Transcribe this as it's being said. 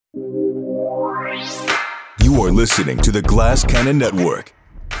You are listening to the Glass Cannon Network.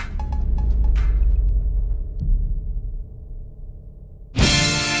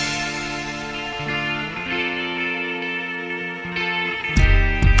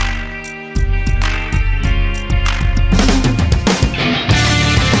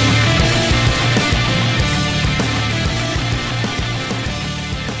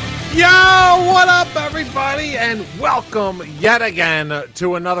 Yo, what up, everybody, and welcome yet again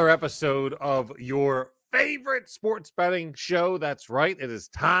to another episode of your favorite sports betting show. That's right. It is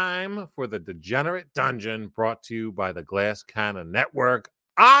time for the Degenerate Dungeon, brought to you by the Glass Cannon Network.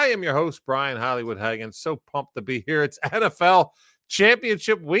 I am your host, Brian Hollywood Hagan. So pumped to be here. It's NFL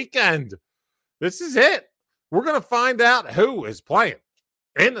Championship weekend. This is it. We're going to find out who is playing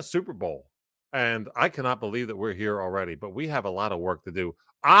in the Super Bowl. And I cannot believe that we're here already, but we have a lot of work to do.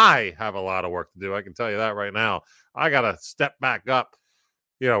 I have a lot of work to do. I can tell you that right now. I got to step back up.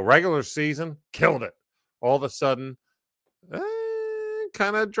 Regular season, killed it. All of a sudden,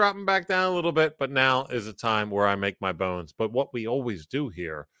 kind of dropping back down a little bit, but now is a time where I make my bones. But what we always do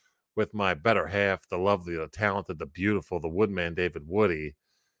here with my better half, the lovely, the talented, the beautiful, the Woodman, David Woody,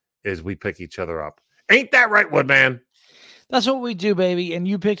 is we pick each other up. Ain't that right, Woodman? That's what we do, baby. And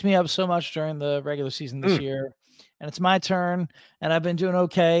you picked me up so much during the regular season this year. And it's my turn, and I've been doing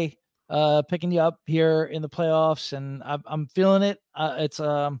okay, picking you up here in the playoffs, and I'm feeling it.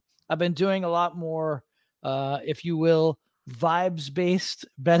 I've been doing a lot more, if you will, vibes-based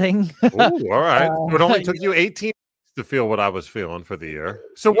betting. Ooh, all right. It only took you 18 weeks to feel what I was feeling for the year.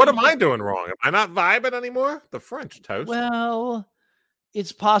 So what am I doing wrong? Am I not vibing anymore? The French toast. Well,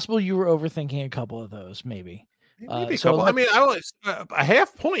 it's possible you were overthinking a couple of those, maybe. Maybe a couple. I mean, a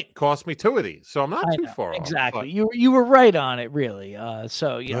half point cost me 2 of these, so I'm not too far off. Exactly. You were right on it, really.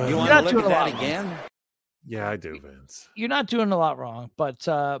 So you want to look at that again? Wrong. Yeah, I do, Vince. You're not doing a lot wrong, but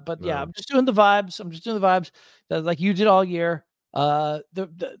yeah, I'm just doing the vibes. Like you did all year.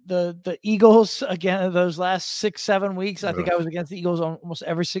 The Eagles again. Those last 6-7 weeks, I think I was against the Eagles almost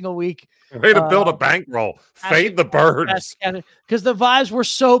every single week. Way to build a bankroll. Fade the birds. Because the vibes were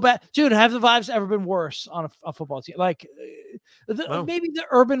so bad, dude. Have the vibes ever been worse on a football team? Like maybe the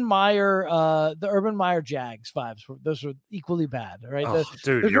Urban Meyer Jags vibes. Those were equally bad, right?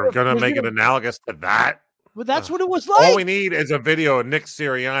 Dude, you're gonna make it analogous to that. But that's what it was like. All we need is a video of Nick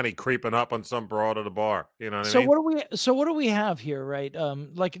Sirianni creeping up on some broad at a bar. You know what I mean? What do we have here, right?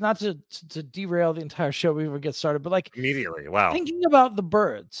 Like not to derail the entire show before we get started, but like immediately. Wow. Thinking about the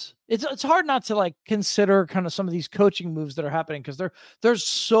birds, it's hard not to like consider kind of some of these coaching moves that are happening because there's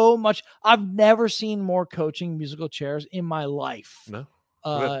so much. I've never seen more coaching musical chairs in my life. No.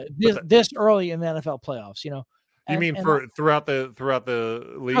 This early in the NFL playoffs, You mean throughout the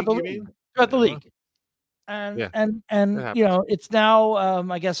league? Throughout the league. And it's now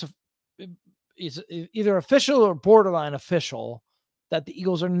I guess it's either official or borderline official that the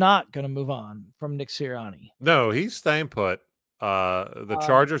Eagles are not going to move on from Nick Sirianni. No, he's staying put. The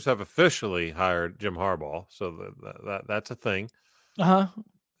Chargers have officially hired Jim Harbaugh, so that's a thing.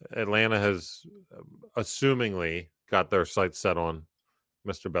 Atlanta has assumingly got their sights set on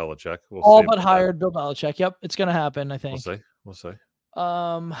Mr. Belichick. All but hired Bill Belichick. Yep, it's going to happen. I think. We'll see.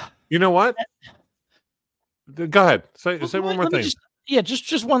 You know what? Go ahead. Say one more thing.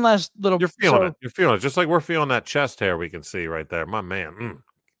 Just one last little. You're feeling it. You're feeling it. Just like we're feeling that chest hair we can see right there. My man.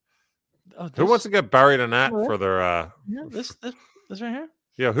 Who wants to get buried in that for their this right here?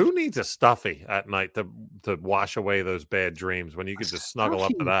 Yeah, who needs a stuffy at night to wash away those bad dreams when you could just snuggle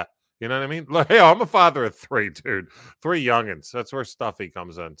up to that? You know what I mean? Like, hey, I'm a father of 3, dude. 3 youngins. That's where stuffy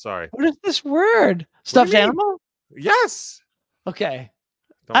comes in. Sorry. What is this word? Stuffed animal? Yes. Okay.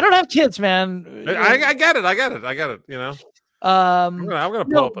 I don't have kids, man. I get it. I'm gonna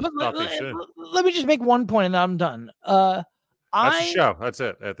pull up a stuffy soon. Let me just make one point and then I'm done. That's the show. That's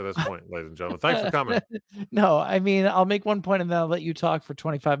it after this point, ladies and gentlemen. Thanks for coming. No, I mean I'll make one point and then I'll let you talk for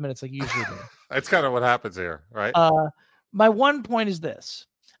 25 minutes like you usually do. That's kind of what happens here, right? My one point is this.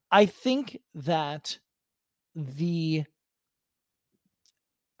 I think that the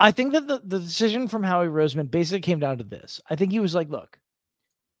decision from Howie Roseman basically came down to this. I think he was like, look,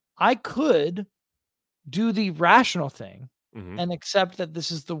 I could do the rational thing and accept that this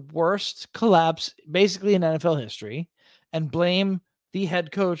is the worst collapse basically in NFL history and blame the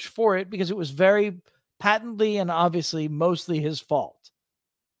head coach for it because it was very patently and obviously mostly his fault.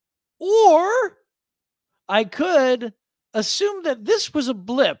 Or I could assume that this was a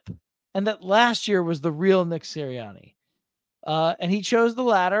blip and that last year was the real Nick Sirianni. And he chose the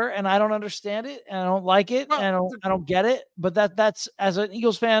latter, and I don't understand it, and I don't like it, and I don't get it. But that's as an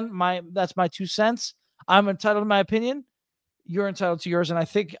Eagles fan, that's my 2 cents. I'm entitled to my opinion. you're entitled to yours, and I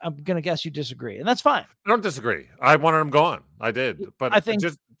think I'm going to guess you disagree, and that's fine. I don't disagree. I wanted him gone. I did, but I think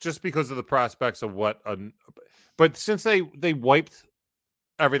just because of the prospects of what. But since they wiped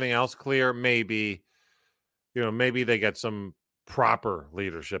everything else clear, maybe they get some proper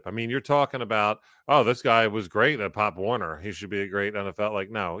leadership. I mean, you're talking about, oh, this guy was great at Pop Warner. He should be a great NFL. Like,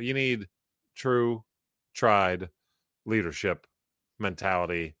 no, you need true, tried leadership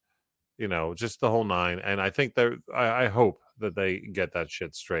mentality. Just the whole nine. And I think I hope that they get that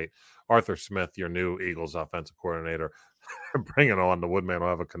shit straight. Arthur Smith, your new Eagles offensive coordinator, bring it on. The Woodman will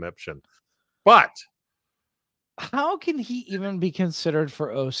have a conniption. But how can he even be considered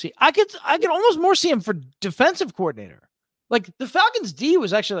for OC? I could almost more see him for defensive coordinator. Like the Falcons D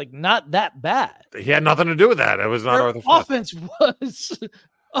was actually like not that bad. He had nothing to do with that. It was not Arthur Smith. Offense was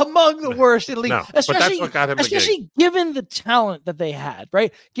among the worst in the league, no, especially given the talent that they had,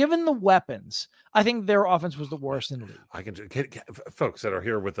 right? Given the weapons, I think their offense was the worst in the league. I can folks that are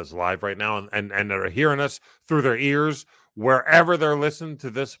here with us live right now and that are hearing us through their ears, wherever they're listening to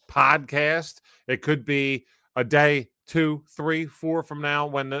this podcast. It could be a day, 2, 3, 4 from now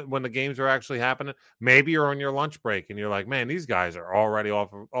when the games are actually happening. Maybe you're on your lunch break and you're like, man, these guys are already off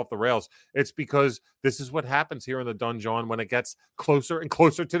the rails. It's because this is what happens here in the Dungeon when it gets closer and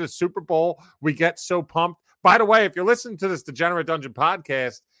closer to the Super Bowl. We get so pumped. By the way, if you're listening to this Degenerate Dungeon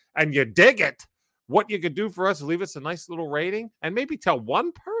podcast and you dig it, what you could do for us is leave us a nice little rating and maybe tell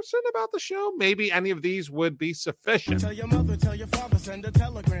one person about the show. Maybe any of these would be sufficient. Tell your mother, tell your father, send a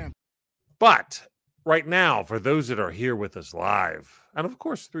telegram. But right now, for those that are here with us live, and of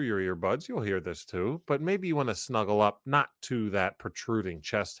course through your earbuds, you'll hear this too, but maybe you want to snuggle up, not to that protruding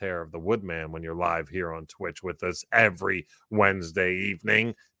chest hair of the Woodman when you're live here on Twitch with us every Wednesday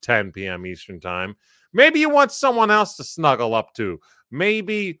evening, 10 p.m. Eastern time. Maybe you want someone else to snuggle up to.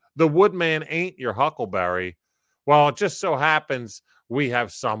 Maybe the Woodman ain't your Huckleberry. Well, it just so happens we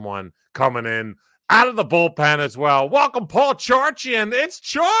have someone coming in out of the bullpen as well. Welcome, Paul Charchian. It's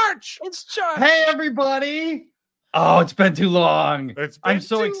Charch. Hey, everybody. Oh, it's been too long. I'm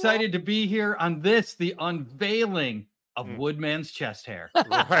so excited to be here on this, the unveiling of Woodman's chest hair.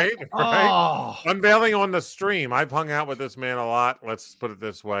 Right. Oh. Unveiling on the stream. I've hung out with this man a lot. Let's put it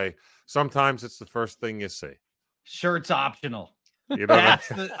this way. Sometimes it's the first thing you see. Shirt's optional. You know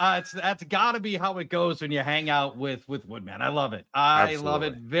that's got to be how it goes when you hang out with Woodman. I love it. I love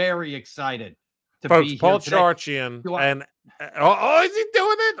it. Very excited. Folks, Paul Charchian, and is he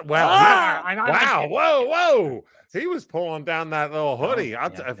doing it? Well, wow, whoa. He was pulling down that little hoodie.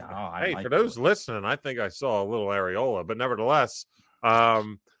 Hey, for those listening, I think I saw a little areola, but nevertheless,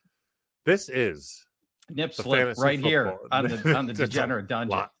 this is nip slip right here on the Degenerate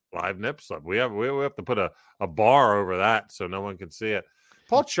Dungeon. Live nip slip. We have to put a bar over that so no one can see it.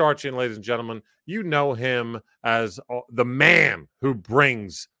 Paul Charchian, ladies and gentlemen, you know him as the man who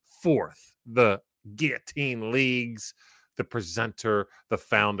brings forth the guillotine leagues, the presenter, the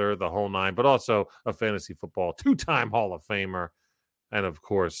founder, the whole nine, but also a fantasy football 2-time Hall of Famer, and of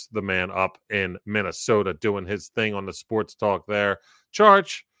course the man up in Minnesota doing his thing on the sports talk there.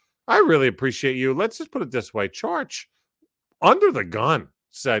 Charch, I really appreciate you. Let's just put it this way. Charch, under the gun,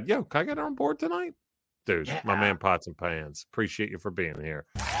 said, yo, can I get on board tonight? Dude, my man Pots and Pans. Appreciate you for being here.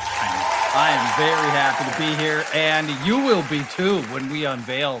 I am very happy to be here, and you will be too when we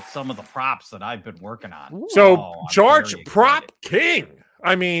unveil some of the props that I've been working on. So, Charge Prop King.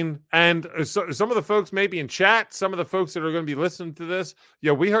 I mean, and so, some of the folks maybe in chat, some of the folks that are going to be listening to this,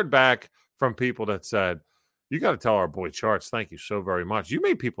 we heard back from people that said, you got to tell our boy Charge, thank you so very much. You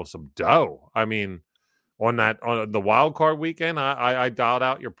made people some dough. I mean, on the wild card weekend, I dialed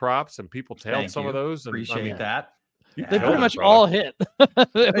out your props, and people tailed some of those. And, appreciate that. They pretty much all hit.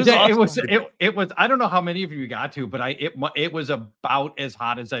 It was. I don't know how many of you got to, but it was about as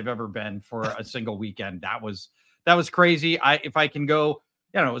hot as I've ever been for a single weekend. That was crazy. If I can go,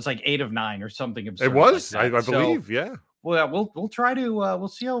 it was like 8 of 9 or something absurd. It was, like I believe, yeah. Well, we'll try to. We'll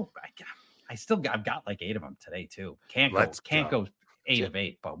see how. I've got like 8 of them today too. Can't go 8 of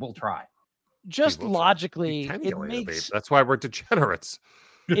 8, but we'll try. Just logically, it makes. That's why we're degenerates.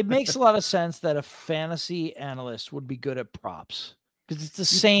 It makes a lot of sense that a fantasy analyst would be good at props because it's the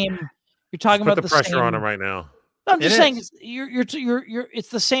same. You're talking about the pressure on him right now. No, I'm just saying you're it's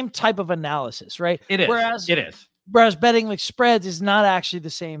the same type of analysis, right? It is. Whereas betting like spreads is not actually the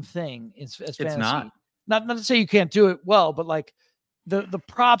same thing as fantasy. It's not. Not to say you can't do it well, but like the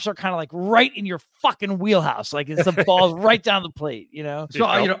props are kind of like right in your fucking wheelhouse. Like it's the ball's right down the plate,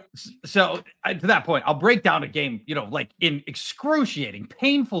 So to that point, I'll break down a game, like in excruciating,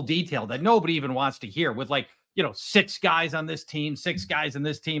 painful detail that nobody even wants to hear with 6 guys on this team, 6 guys in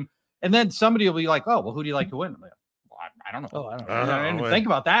this team. And then somebody will be like, oh, well, who do you like to win? I'm like, well, I don't know. Oh, I don't know. I didn't even think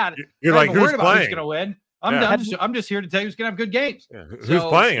about that. You're I'm like, not who's worried about who's playing? going to win. I'm just here to tell you who's going to have good games. Yeah. Who's So,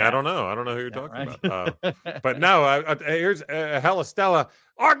 playing? yeah. I don't know. I don't know who you're talking right. about. But no, here's Hella Stella.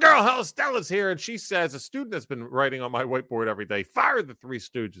 Our girl Hella Stella's here, and she says a student has been writing on my whiteboard every day. Fire the Three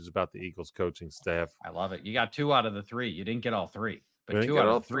Stooges about the Eagles coaching staff. I love it. You got 2 out of the 3. You didn't get all 3, but We didn't 2 get out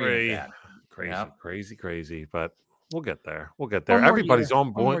all of the 3. Ain't bad. Crazy. But we'll get there. We'll get there. One more Everybody's year.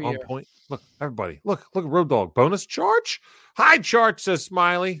 on One more point. On year. point. Look, everybody. Look, Road Dog. Bonus charge. Hi, Charge, says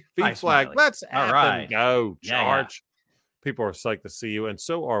Smiley. Hi, Feet flag. Smiley. Let's All up right. and go, Yeah, Charge. People are psyched to see you, and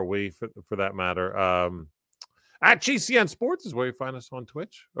so are we, for that matter. At GCN Sports is where you find us on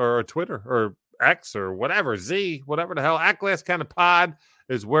Twitch or Twitter or X or whatever, Z, whatever the hell. At Glass Cannon Pod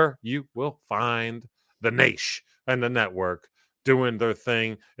is where you will find the Nation and the network doing their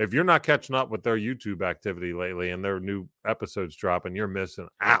thing. If you're not catching up with their YouTube activity lately and their new episodes dropping, you're missing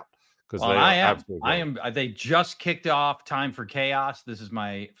out. Well, I am. They just kicked off Time for Chaos. This is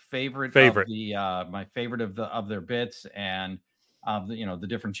my favorite. Of the my favorite of their bits and the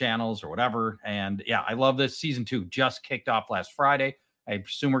different channels or whatever. And yeah, I love this. Season 2 just kicked off last Friday. I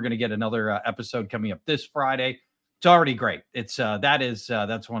assume we're going to get another episode coming up this Friday. It's already great. It's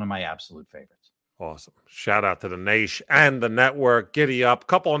that's one of my absolute favorites. Awesome. Shout out to the Nation and the network. Giddy up.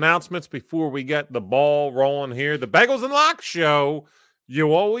 Couple announcements before we get the ball rolling here. The Bagels and Locks show.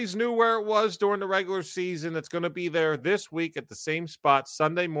 You always knew where it was during the regular season. It's going to be there this week at the same spot,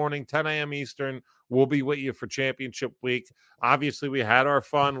 Sunday morning, 10 a.m. Eastern. We'll be with you for championship week. Obviously, we had our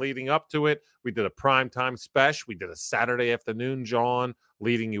fun leading up to it. We did a primetime special. We did a Saturday afternoon, John,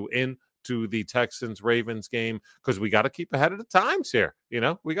 leading you into the Texans-Ravens game because we got to keep ahead of the times here.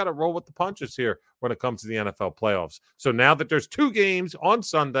 We got to roll with the punches here when it comes to the NFL playoffs. So now that there's 2 games on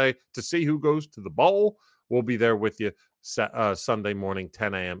Sunday to see who goes to the bowl, we'll be there with you Sunday morning,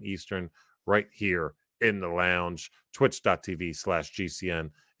 10 a.m. Eastern, right here in the lounge, twitch.tv/GCN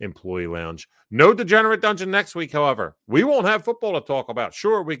Employee Lounge. No Degenerate Dungeon next week, however. We won't have football to talk about.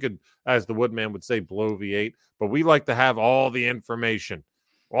 Sure, we could, as the Woodman would say, blow V8, but we like to have all the information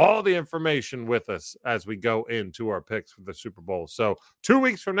with us as we go into our picks for the Super Bowl. So 2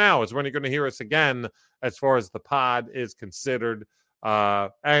 weeks from now is when you're going to hear us again as far as the pod is considered.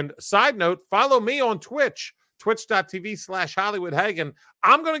 And side note, follow me on Twitch. Twitch.tv/Hollywood Hagen.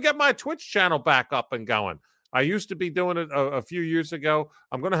 I'm going to get my Twitch channel back up and going. I used to be doing it a few years ago.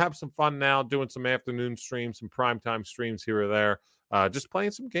 I'm going to have some fun now doing some afternoon streams, some primetime streams here or there. Just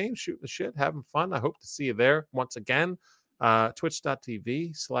playing some games, shooting the shit, having fun. I hope to see you there once again.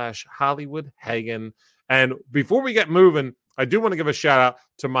 Twitch.tv/Hollywood Hagen. And before we get moving, I do want to give a shout out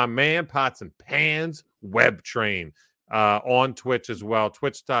to my man Pots and Pans Web Train on Twitch as well.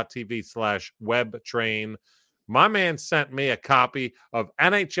 Twitch.tv/Web Train. My man sent me a copy of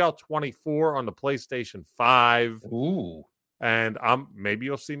NHL 24 on the PlayStation 5. Ooh. And maybe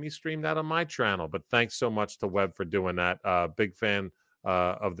you'll see me stream that on my channel. But thanks so much to Webb for doing that. Big fan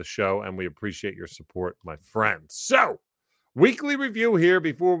of the show, and we appreciate your support, my friends. So, weekly review here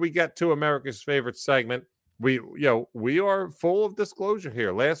before we get to America's favorite segment. We are full of disclosure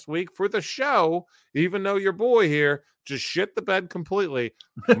here. Last week for the show, even though your boy here just shit the bed completely,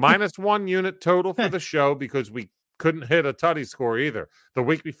 -1 unit total for the show because we couldn't hit a tutty score either. The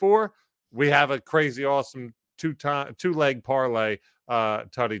week before, we have a crazy awesome two-leg parlay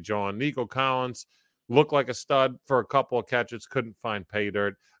tutty, John. Nico Collins looked like a stud for a couple of catches, couldn't find pay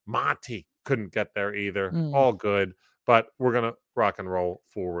dirt. Monty couldn't get there either. All good, but we're going to rock and roll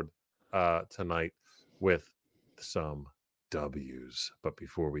forward tonight with some W's. But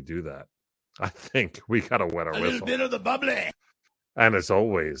before we do that, I think we got to wet our whistle. A little bit of the bubbly. And as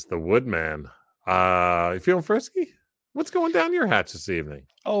always, the Woodman. You feeling frisky? What's going down your hatch this evening?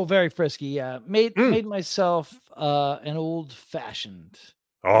 Oh, very frisky. Yeah. Made myself an old fashioned.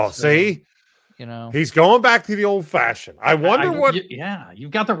 Oh, so, see? He's going back to the old fashioned. I wonder what.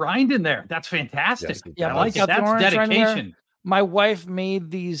 You've got the rind in there. That's fantastic. Yes, I like it. That's dedication. My wife made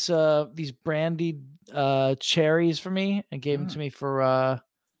these brandied cherries for me and gave them to me for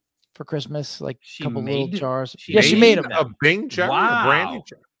Christmas, like a couple little jars. She made them. A Bing cherry, a brandy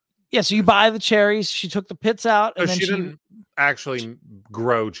cherry. Yeah, so you buy the cherries. She took the pits out, and then she didn't actually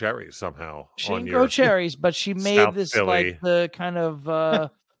grow cherries somehow. She didn't grow cherries, but she made this like the kind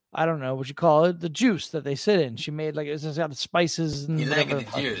of I don't know what you call it, the juice that they sit in. She made it's got the spices and like the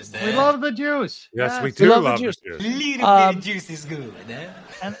juice. We love the juice. Yes, we do love the juice. A little bit of juice is good.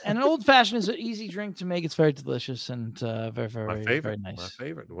 And an old fashioned is an easy drink to make. It's very delicious and very, very nice. My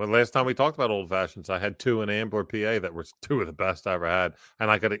favorite. Well, last time we talked about old fashions, I had 2 in Ambler, PA that were 2 of the best I ever had,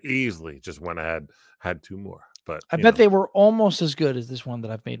 and I could have easily just went ahead had 2 more. but I bet they were almost as good as this one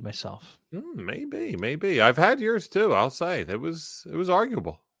that I've made myself. Maybe. I've had yours too. I'll say it was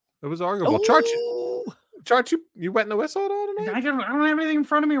arguable. It was arguable. Ooh. Charge, you wet in the whistle at all tonight? I don't have anything in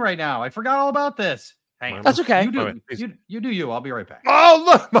front of me right now. I forgot all about this. Hang on. That's okay. You do you. I'll be right back. Oh,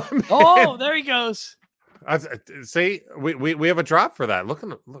 look, my man. Oh, there he goes. See, we have a drop for that. Look at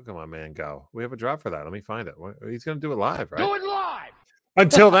my man go. We have a drop for that. Let me find it. He's going to do it live, right? Do it live.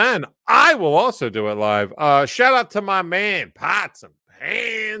 Until then, I will also do it live. Shout out to my man, Pots and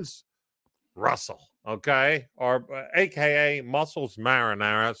Pans Russell, okay? Or AKA Muscles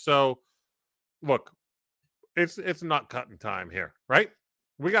Marinara. So, look, it's not cutting time here, right?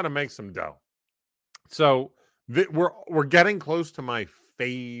 We got to make some dough. So, we're getting close to my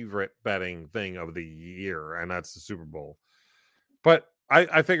favorite betting thing of the year, and that's the Super Bowl. But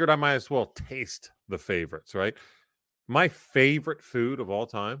I figured I might as well taste the favorites, right? My favorite food of all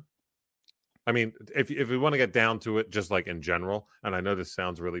time. I mean, if we want to get down to it, just like in general, and I know this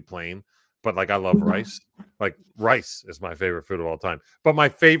sounds really plain, but like I love rice. Like rice is my favorite food of all time. But my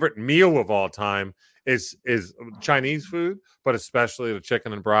favorite meal of all time is Chinese food, but especially the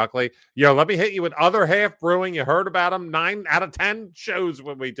chicken and broccoli. Yo, let me hit you with Other Half Brewing. You heard about them. 9 out of 10 shows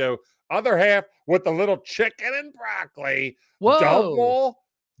what we do. Other Half with the little chicken and broccoli. Whoa. Double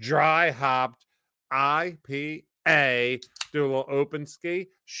dry hopped IPA. Do a little open ski.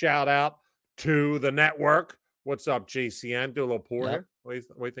 Shout out to the network. What's up, GCN? Do a little pour here. What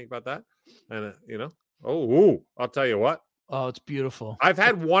do you think about that? And I'll tell you what. Oh, it's beautiful. I've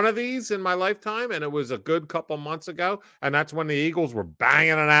had one of these in my lifetime, and it was a good couple months ago, and that's when the Eagles were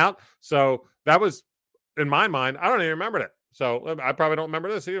banging it out. So that was, in my mind, I don't even remember it. So I probably don't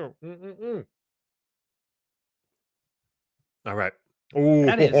remember this either. All right. Ooh.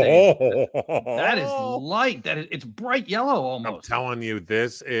 That is light. It's bright yellow almost. I'm telling you,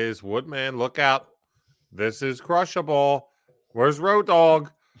 this is Woodman. Look out. This is crushable. Where's Road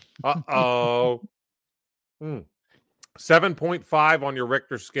Dog? Uh-oh. 7.5 on your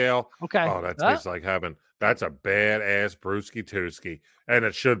Richter scale. Okay. Oh, that tastes like heaven. That's a badass brewski tooski. And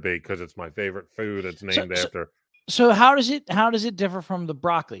it should be because it's my favorite food. It's named after. So how does it differ from the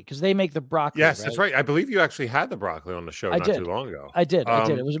broccoli? Because they make the broccoli. Yes, right? That's right. I believe you actually had the broccoli on the show too long ago. I did.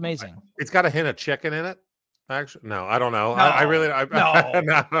 It was amazing. It's got a hint of chicken in it. Actually, no, I don't know. No. I really No.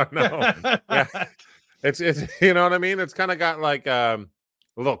 no. Yeah. It's you know what I mean? It's kind of got like a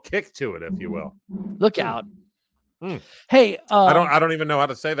little kick to it, if you will. Look out. Hey, I don't even know how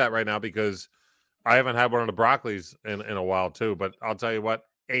to say that right now because I haven't had one of the broccolis in a while too. But I'll tell you what,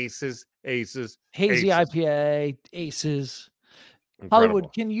 aces, hazy aces. IPA, aces. Incredible.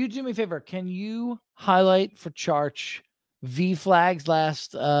 Hollywood, can you do me a favor? Can you highlight for Charch V Flag's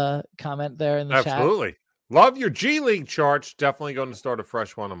last comment there in the chat? Absolutely. Love your G League charts. Definitely going to start a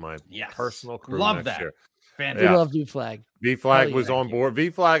fresh one on my personal crew Love next year. Fantastic. We love V Flag. V Flag was on board. V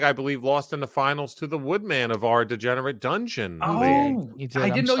Flag, I believe, lost in the finals to the Woodman of our Degenerate Dungeon. Oh, I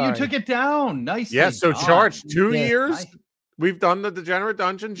didn't know you took it down. Nice. Yeah, so Charge 2 years. Nice. We've done the Degenerate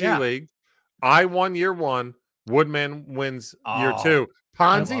Dungeon G League. I won year 1. Woodman wins year 2.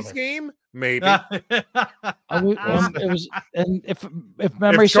 Ponzi scheme? Maybe. It was, and if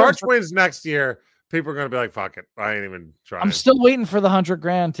memory if Charge wins next year, people are going to be like, fuck it. I ain't even trying. I'm still waiting for the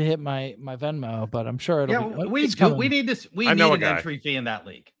 $100,000 to hit my Venmo, but I'm sure it'll be. We need this. We need an entry fee in that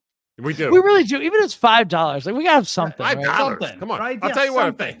league. We do. We really do. Even if it's $5, like we got to have something. $5. Right? Something. Come on. Right? I'll tell you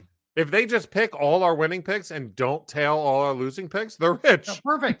what. If they just pick all our winning picks and don't tail all our losing picks, they're rich. Oh,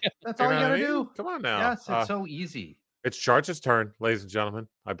 perfect. That's all you got to do. Come on now. Yes, it's so easy. It's Charge's turn, ladies and gentlemen.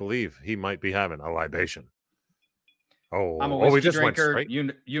 I believe he might be having a libation. I'm a whiskey drinker.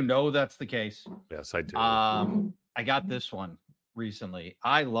 You know that's the case. Yes, I do. I got this one recently.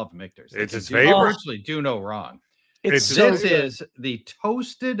 I love Michter's. It's his favorite. Actually, do no wrong. This is the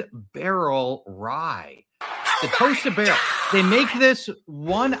Toasted Barrel Rye. The Toasted Barrel. They make this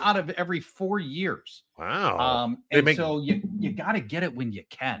one out of every 4 years. Wow. So you got to get it when you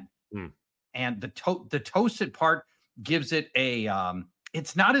can. And the toasted part gives it a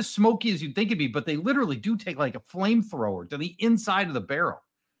it's not as smoky as you'd think it'd be, but they literally do take like a flamethrower to the inside of the barrel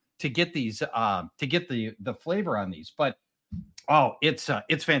to get these to get the flavor on these. But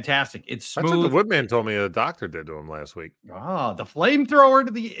it's fantastic. It's smooth. That's what the Woodman told me the doctor did to him last week. Oh, the flamethrower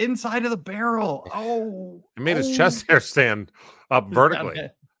to the inside of the barrel. Oh, it made his chest hair stand up vertically.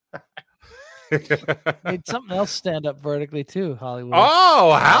 Made something else stand up vertically too, Hollywood.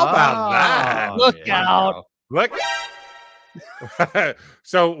 Oh, how about that? Look out. Look.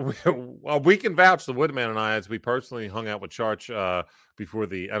 So we can vouch, the Woodman and I, as we personally hung out with Charch before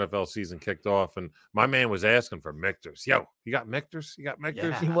the NFL season kicked off, and my man was asking for Michters. Yo, you got Michters? You got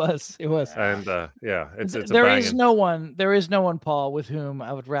Michters? Yeah. It was. And it's there a is no one, Paul, with whom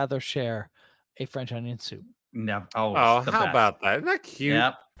I would rather share a French onion soup. No. Oh, How about that? Isn't that cute?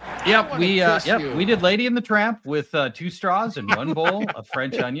 Yep. We did Lady and the Tramp with 2 straws and 1 bowl of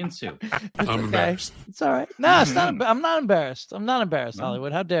French onion soup. I'm embarrassed. It's all right. No, it's not. I'm not embarrassed. I'm not embarrassed,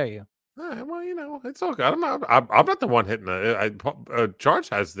 Hollywood. How dare you? All right, well, it's okay. I'm not the one hitting the. Charge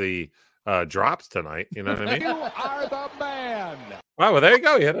has the drops tonight. You know what I mean? You are the man. Well, there you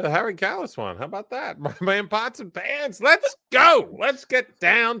go. You had a Harry Callis one. How about that? My man, Pots and Pans. Let's go. Let's get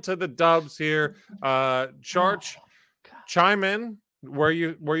down to the dubs here. Charge, chime in where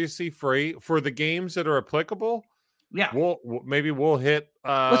you see free for the games that are applicable. Yeah, we'll hit.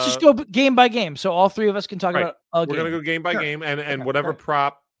 Let's just go game by game, so all 3 of us can talk about. We're gonna go game by game, and whatever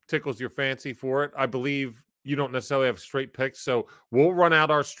prop tickles your fancy for it. I believe you don't necessarily have straight picks, so we'll run out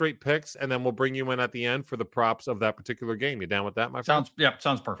our straight picks, and then we'll bring you in at the end for the props of that particular game. You down with that, my friend?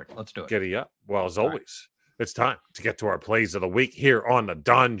 Sounds perfect. Let's do it. Giddy up. Well, as always, it's time to get to our plays of the week here on the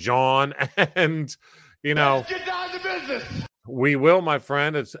Don John, and Let's get down to business. We will, my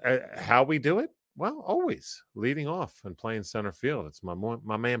friend. It's how we do it. Well, always leading off and playing center field. It's my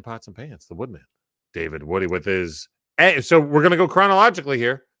man, Pots and Pants, the Woodman, David Woody, with his. So we're gonna go chronologically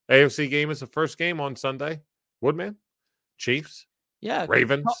here. AFC game is the first game on Sunday. Woodman, Chiefs,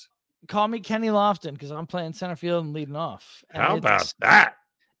 Ravens. Call me Kenny Lofton because I'm playing center field and leading off. And how about that?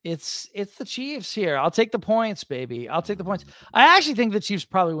 It's the Chiefs here. I'll take the points, baby. I'll take the points. I actually think the Chiefs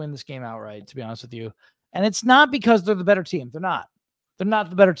probably win this game outright, to be honest with you. And it's not because they're the better team. They're not. They're not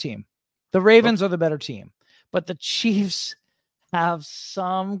the better team. The Ravens are the better team. But the Chiefs have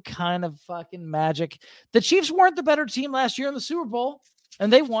some kind of fucking magic. The Chiefs weren't the better team last year in the Super Bowl,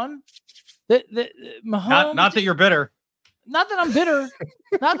 and they won. Mahomes, not that you're bitter. Not that I'm bitter.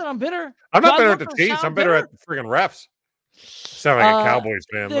 Not that I'm bitter. I'm not bitter at the Chiefs. I'm bitter at the friggin' refs. Sound like a Cowboys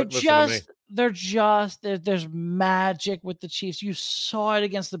fan. There's magic with the Chiefs. You saw it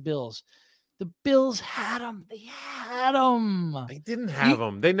against the Bills. The Bills had them. They had them. They didn't have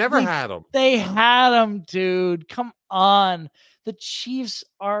them. They never had them. They had them, dude. Come on. The Chiefs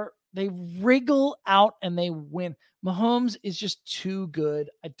they wriggle out and they win. Mahomes is just too good.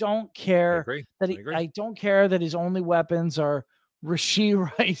 I don't care I don't care that his only weapons are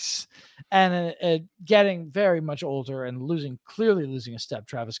Rashee Rice and getting very much older and clearly losing a step,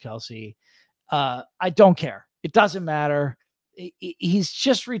 Travis Kelce. I don't care. It doesn't matter. He's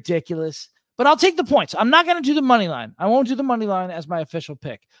just ridiculous. But I'll take the points. I'm not going to do the money line. I won't do the money line as my official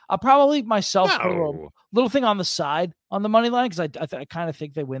pick. I'll probably myself put a little thing on the side on the money line because I kind of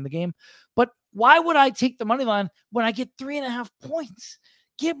think they win the game. But why would I take the money line when I get 3.5 points?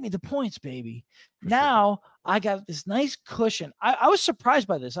 Give me the points, baby. Now I got this nice cushion. I was surprised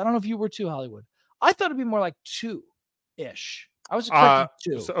by this. I don't know if you were too, Hollywood. I thought it'd be more like 2-ish. I was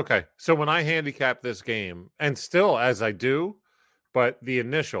expecting 2. So when I handicap this game, and still as I do, but the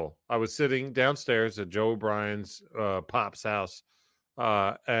initial, I was sitting downstairs at Joe O'Brien's Pop's house,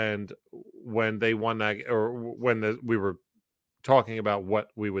 and when they won that, or when we were talking about what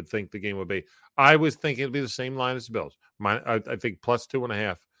we would think the game would be, I was thinking it'd be the same line as the Bills. I think plus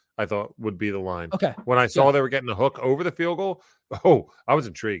 2.5, I thought would be the line. Okay. When I saw they were getting the hook over the field goal, I was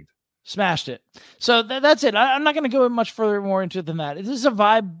intrigued. Smashed it. So that's it. I'm not going to go much further more into it than that. This is a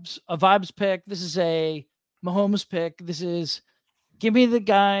vibes pick. This is a Mahomes pick. This is give me the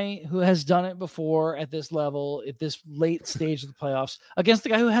guy who has done it before at this level, at this late stage of the playoffs, against the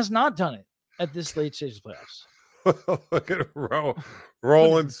guy who has not done it at this late stage of the playoffs. Look at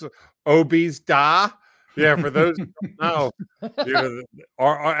Roland's OB's da. Yeah, for those who don't know,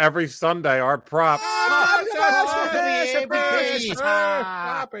 our every Sunday our prop.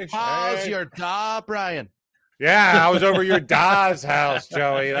 How's your da, Brian? Yeah, I was over your da's house,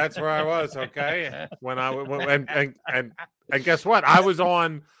 Joey. That's where I was. Okay, when I and guess what? I was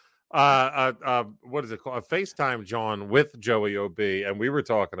on what is it called? A FaceTime, John, with Joey OB, and we were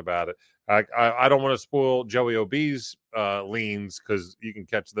talking about it. I don't want to spoil Joey OB's leans because you can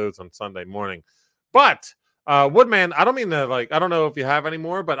catch those on Sunday morning. But Woodman, I don't mean to I don't know if you have any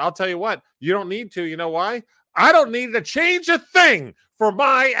more, but I'll tell you what, you don't need to. You know why? I don't need to change a thing for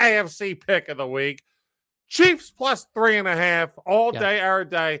my AFC pick of the week. Chiefs plus 3.5 all day, every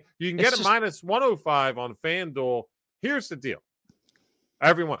day. You can get it minus 105 on FanDuel. Here's the deal.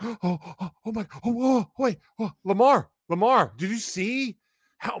 Everyone, wait, Lamar, did you see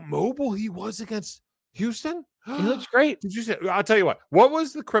how mobile he was against Houston? He looks great. Did you see? I'll tell you what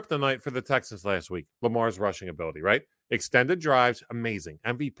was the kryptonite for the Texans last week? Lamar's rushing ability, right? extended drives, amazing.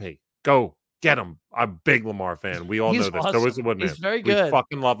 MVP, go get him. I'm a big Lamar fan. We all know this. Awesome. So is the Woodman. He's very good. We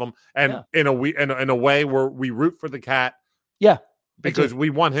fucking love him. And in a way where we root for the cat. Yeah. Because we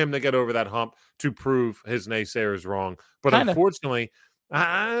want him to get over that hump to prove his naysayers wrong. But unfortunately,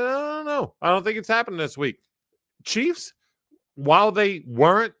 I don't know. I don't think it's happening this week. Chiefs, while they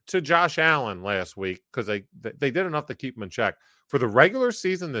weren't to Josh Allen last week, because they did enough to keep him in check, for the regular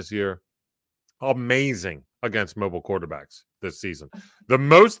season this year, amazing against mobile quarterbacks this season. The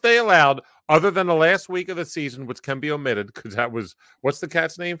most they allowed, other than the last week of the season, which can be omitted, because that was, what's the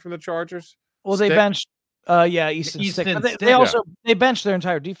cat's name from the Chargers? Well, they benched Easton Stick. But they also they benched their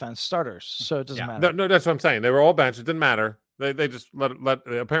entire defense starters, so it doesn't matter. No, that's what I'm saying. They were all benched. It didn't matter. They just let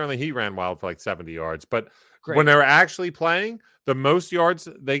apparently he ran wild for like 70 yards. But when they were actually playing, the most yards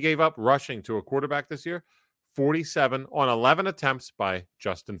they gave up rushing to a quarterback this year, 47 on 11 attempts by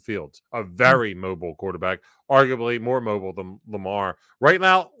Justin Fields, a very mobile quarterback, arguably more mobile than Lamar. Right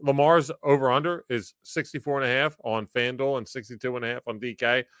now, Lamar's over-under is 64.5 on FanDuel and 62.5 on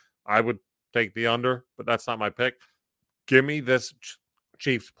DK. I would take the under, but that's not my pick. Give me this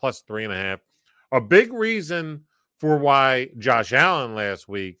Chiefs plus 3.5. A big reason for why Josh Allen last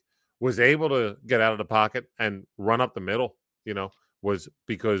week was able to get out of the pocket and run up the middle, was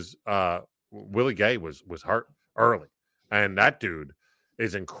because Willie Gay was hurt early. And that dude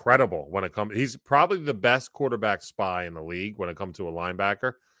is incredible when it comes. He's probably the best quarterback spy in the league when it comes to a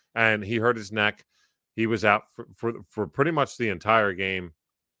linebacker. And he hurt his neck. He was out for pretty much the entire game.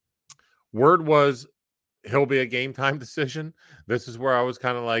 Word was he'll be a game time decision. This is where I was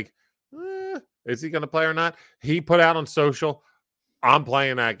kind of like, is he going to play or not? He put out on social, I'm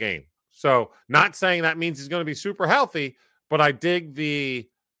playing that game. So not saying that means he's going to be super healthy, but I dig the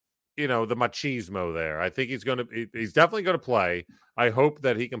machismo there. I think he's definitely going to play. I hope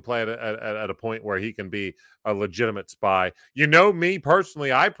that he can play at a point where he can be a legitimate spy. Me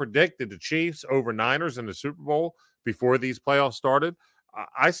personally, I predicted the Chiefs over Niners in the Super Bowl before these playoffs started.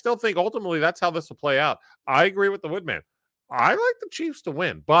 I still think ultimately that's how this will play out. I agree with the Woodman. I like the Chiefs to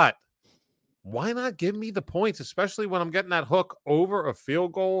win, but why not give me the points, especially when I'm getting that hook over a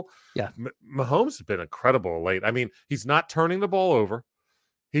field goal? Yeah. Mahomes has been incredible late. I mean, he's not turning the ball over.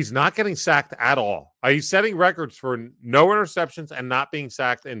 He's not getting sacked at all. He's setting records for no interceptions and not being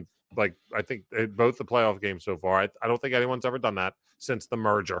sacked in, I think, both the playoff games so far. I don't think anyone's ever done that since the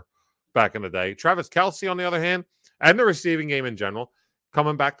merger back in the day. Travis Kelce, on the other hand, and the receiving game in general,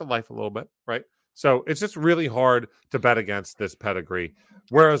 coming back to life a little bit, right? So it's just really hard to bet against this pedigree.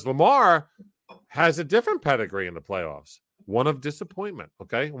 Whereas Lamar has a different pedigree in the playoffs, one of disappointment,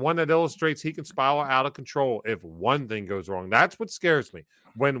 okay? One that illustrates he can spiral out of control if one thing goes wrong. That's what scares me.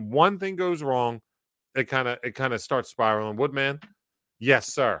 When one thing goes wrong, it kind of starts spiraling. Woodman,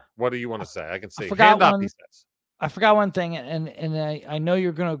 yes, sir. What do you want to say? I can see. Hand up, he says. I forgot one thing, and I know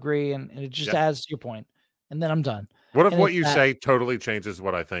you're going to agree, and it just adds to your point, and then I'm done. What if what you say totally changes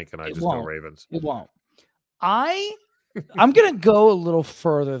what I think, and I just go Ravens? It won't. I'm going to go a little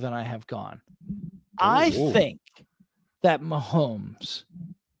further than I have gone. I think that Mahomes,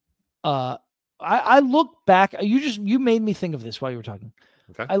 I look back, you made me think of this while you were talking.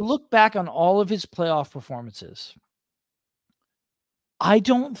 Okay. I look back on all of his playoff performances. I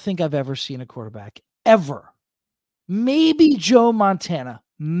don't think I've ever seen a quarterback ever, maybe Joe Montana,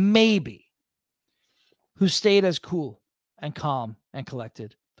 maybe, who stayed as cool and calm and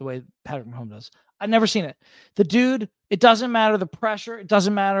collected the way Patrick Mahomes does. I've never seen it. The dude, it doesn't matter the pressure. It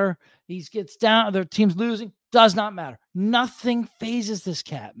doesn't matter. He gets down. The team's losing. Does not matter. Nothing phases this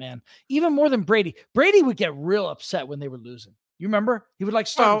cat, man. Even more than Brady. Brady would get real upset when they were losing. You remember? He would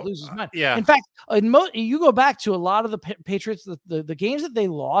start to lose his mind. Yeah. In fact, you go back to a lot of the Patriots, the games that they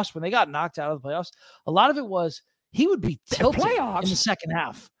lost when they got knocked out of the playoffs, a lot of it was he would be tilting in the second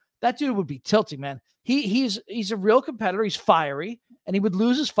half. That dude would be tilting, man. He's a real competitor. He's fiery, and he would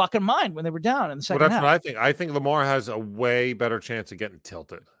lose his fucking mind when they were down in the second half. That's what I think. I think Lamar has a way better chance of getting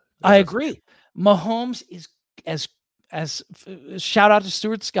tilted. I agree. Mahomes is as shout out to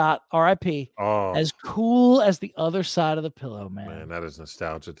Stuart Scott, R.I.P. As cool as the other side of the pillow, man. Man, that is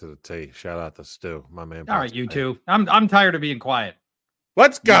nostalgia to the T. Shout out to Stu, my man. All right, you two. I'm tired of being quiet.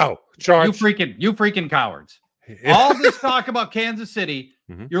 Let's go, Charge. You freaking cowards. All this talk about Kansas City,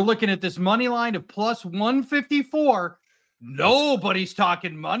 you're looking at this money line of plus 154. Nobody's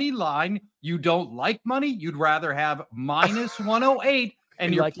talking money line. You don't like money. You'd rather have minus 108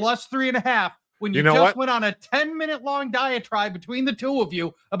 and you're plus 3.5 when you just went on a 10-minute long diatribe between the two of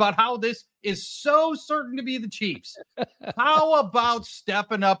you about how this is so certain to be the Chiefs. How about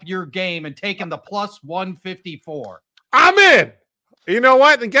stepping up your game and taking the plus 154? I'm in. You know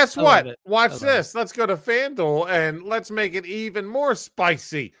what? And guess I love what? it. Watch I love this. Let's go to FanDuel and let's make it even more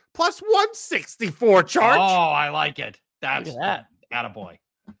spicy. Plus 164 charge. Oh, I like it. That's Look at attaboy.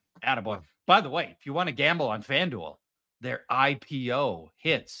 Attaboy. By the way, if you want to gamble on FanDuel, their IPO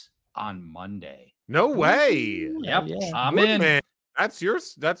hits on Monday. No way. Yep. yeah. I'm Good, in. man. That's your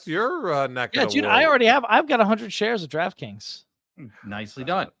neck Yeah, of the dude, world. I've got 100 shares of DraftKings. Nicely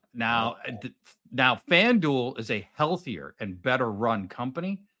done. Now FanDuel is a healthier and better run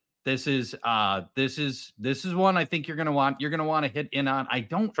company. This is one I think you're gonna want to hit in on.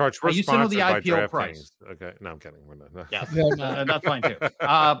 George, we're I used to know the sponsored by IPO price. DraftKings. Okay, no, I'm kidding. We're not. No. Yeah, No, no. that's fine too.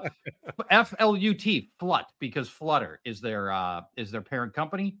 FLUT Flut, because Flutter is their parent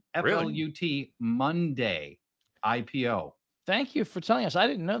company. Really? FLUT Monday IPO. Thank you for telling us. I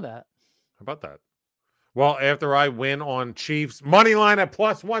didn't know that. How about that? Well, after I win on Chiefs money line at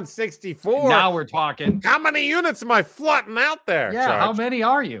plus 164, Now we're talking. how many units am I flooding out there? Yeah, how Judge? many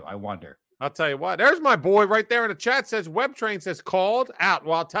are you? I wonder. I'll tell you what. There's my boy right there in the chat says WebTrain says called out.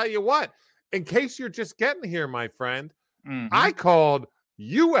 Well, I'll tell you what. In case you're just getting here, my friend, Mhm. I called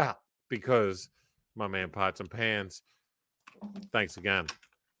you out because my man Pots and Pans. Thanks again.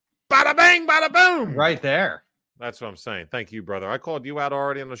 Bada bang, bada boom. Right there. That's what I'm saying. Thank you, brother. I called you out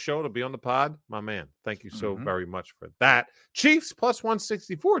already on the show to be on the pod. My man, thank you so very much for that. Chiefs plus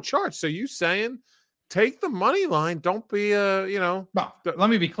 164 charge. So you saying take the money line. Don't be Well, let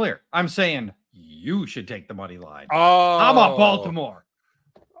me be clear. I'm saying you should take the money line. Oh, I'm on Baltimore.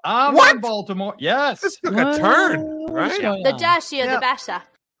 I'm What? on Baltimore. Yes. This took a turn, What's right? going The on? dirtier, Yeah. the better.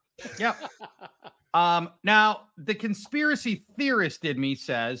 Yep. Now the conspiracy theorist in me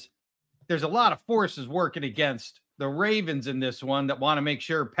says there's a lot of forces working against the Ravens in this one that want to make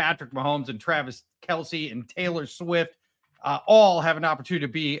sure Patrick Mahomes and Travis Kelce and Taylor Swift all have an opportunity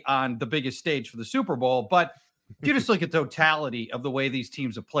to be on the biggest stage for the Super Bowl. But if you just look at the totality of the way these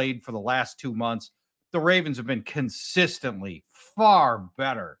teams have played for the last 2 months, the Ravens have been consistently far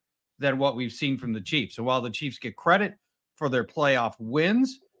better than what we've seen from the Chiefs. And while the Chiefs get credit for their playoff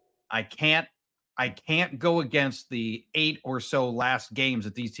wins, I can't go against the 8 or so last games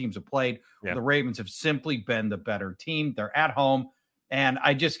that these teams have played. Yeah. The Ravens have simply been the better team. They're at home. And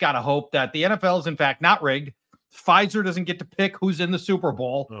I just got to hope that the NFL is, in fact, not rigged. Pfizer doesn't get to pick who's in the Super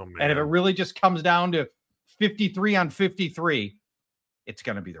Bowl. Oh, man. And if it really just comes down to 53 on 53, it's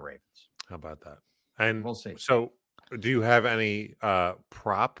going to be the Ravens. How about that? And We'll see. So do you have any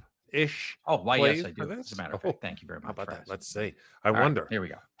prop-ish? Oh, why, plays yes, I for do. this? As a matter of Oh, fact, thank you very much. How about for that? asking. Let's see. I All right, wonder. here we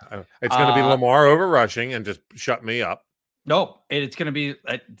go. It's going to be Lamar over rushing and just shut me up. No, it's going to be,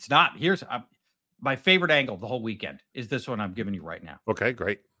 it's not. Here's my favorite angle of the whole weekend is this one I'm giving you right now. Okay,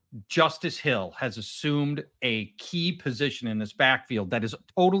 great. Justice Hill has assumed a key position in this backfield that is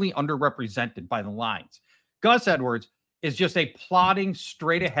totally underrepresented by the lines. Gus Edwards is just a plodding,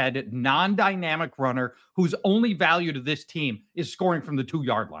 straight ahead, non-dynamic runner whose only value to this team is scoring from the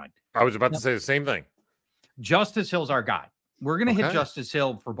 2-yard line. I was about to say the same thing. Justice Hill's our guy. We're going to hit Okay. Justice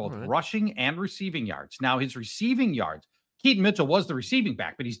Hill for both All right. rushing and receiving yards. Now, his receiving yards, Keaton Mitchell was the receiving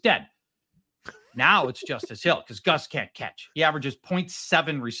back, but he's dead. Now it's Justice Hill because Gus can't catch. He averages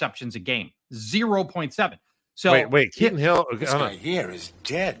 0.7 receptions a game, 0.7. So Wait, Keaton Hill. This guy here is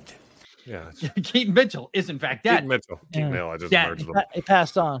dead. Yeah, it's Keaton Mitchell is in fact dead. Keaton Mitchell. Keaton Yeah. Hill. I just Yeah. merged them. It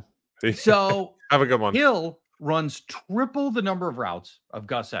passed on. So Have a good one. Hill runs triple the number of routes of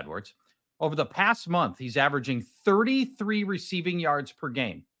Gus Edwards. Over the past month, he's averaging 33 receiving yards per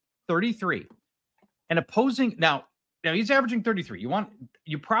game. 33. And opposing now he's averaging 33.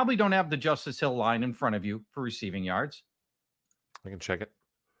 You probably don't have the Justice Hill line in front of you for receiving yards. I can check it.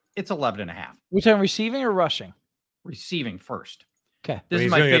 It's 11 and a half. We're talking receiving or rushing? Receiving first. Okay. This He's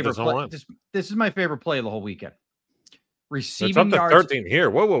is my gonna get favorite this on play. one. This is my favorite play of the whole weekend. It's Receiving up to yards. 13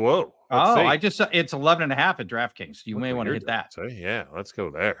 here. Whoa. Let's see. It's 11 and a half at DraftKings. You Look may what want to you're hit that. doing. See? Yeah, let's go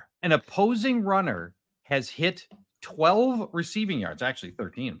there. An opposing runner has hit 12 receiving yards, actually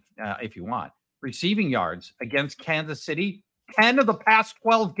 13 if you want, receiving yards against Kansas City, 10 of the past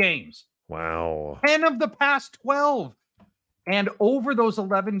 12 games. Wow. 10 of the past 12. And over those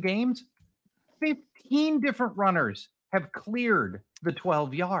 11 games, 15 different runners have cleared the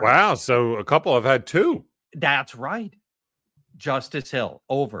 12 yards. Wow. So a couple have had 2. That's right. Justice Hill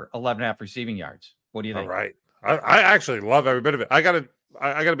over 11 and a half receiving yards. What do you All think? right. I actually love every bit of it. I gotta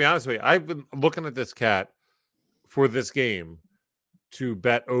be honest with you. I've been looking at this cat for this game to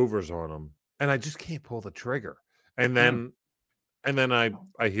bet overs on him, and I just can't pull the trigger. And then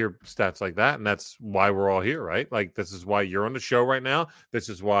I hear stats like that, and that's why we're all here, right? Like this is why you're on the show right now. This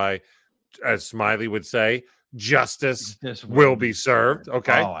is why, as Smiley would say, justice This will be served.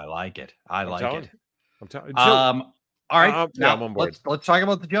 Okay. Oh, I like it. I like telling it. I'm telling you. Um, All right. Yeah, I'm on board. Let's talk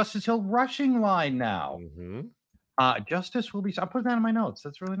about the Justice Hill rushing line now. Mm-hmm. Justice will be. I'll put that in my notes.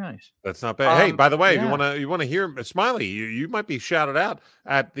 That's really nice. That's not bad. Hey, by the way, yeah. you want to hear Smiley? You might be shouted out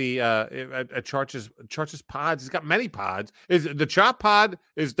at the at Charch's pods. He's got many pods. Is the Chop pod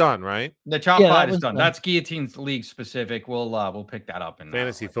is done, right? The Chop pod is done. That's Guillotine's league specific. We'll pick that up in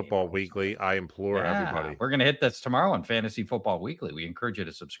Fantasy Football Weekly. I implore everybody. We're gonna hit this tomorrow on Fantasy Football Weekly. We encourage you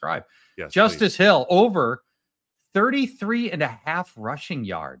to subscribe. Yes, Justice Hill over 33.5 rushing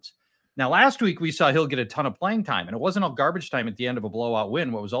yards. Now, last week we saw Hill get a ton of playing time, and it wasn't all garbage time at the end of a blowout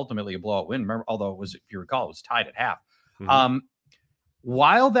win, what was ultimately a blowout win. Remember, although it was, if you recall, it was tied at half. Mm-hmm.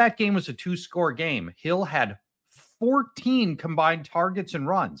 While that game was a 2-score game, Hill had 14 combined targets and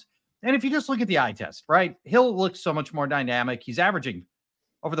runs. And if you just look at the eye test, right, Hill looks so much more dynamic. He's averaging,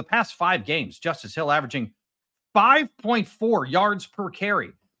 over the past 5 games, Justice Hill averaging 5.4 yards per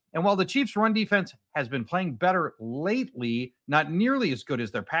carry. And while the Chiefs' run defense has been playing better lately, not nearly as good as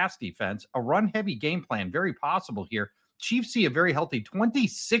their pass defense, a run-heavy game plan, very possible here. Chiefs see a very healthy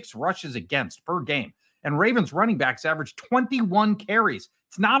 26 rushes against per game. And Ravens running backs average 21 carries.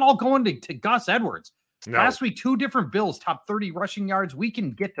 It's not all going to Gus Edwards. No. Last week, 2 different Bills top 30 rushing yards. We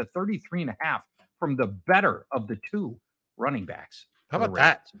can get to 33.5 from the better of the 2 running backs. How about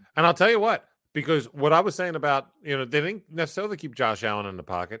that? And I'll tell you what. Because what I was saying about, they didn't necessarily keep Josh Allen in the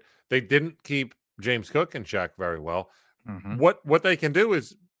pocket. They didn't keep James Cook in check very well. Mm-hmm. What they can do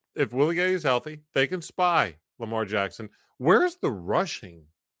is, if Willie Gay is healthy, they can spy Lamar Jackson. Where's the rushing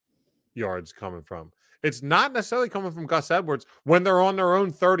yards coming from? It's not necessarily coming from Gus Edwards when they're on their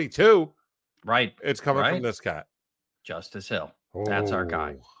own 32. Right. It's coming from this cat. Justice Hill. That's our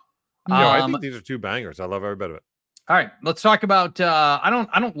guy. I think these are 2 bangers. I love every bit of it. All right, let's talk about. I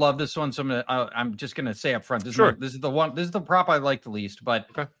don't love this one, so I'm just gonna say up front. This is the prop I like the least. But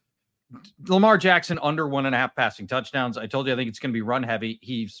Lamar Jackson under 1.5 passing touchdowns. I told you I think it's gonna be run heavy.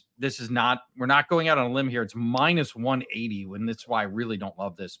 We're not going out on a limb here. It's minus 180, and that's why I really don't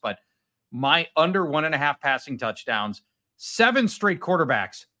love this. But my under 1.5 passing touchdowns. 7 straight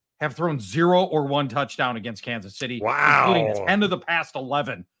quarterbacks have thrown 0 or 1 touchdown against Kansas City. Wow, including 10 of the past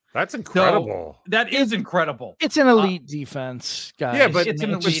 11. That's incredible. So that is incredible. It's an elite defense, guys. Yeah, but it's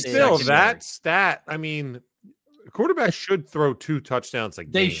an elite still, that stat, I mean, quarterbacks should throw 2 touchdowns a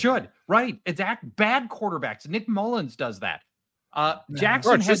game. They should, right? It's bad quarterbacks. Nick Mullins does that.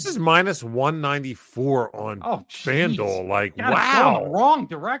 Jackson this is minus 194 on FanDuel. Like, wow. In the wrong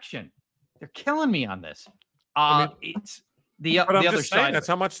direction. They're killing me on this. It's the other side. That's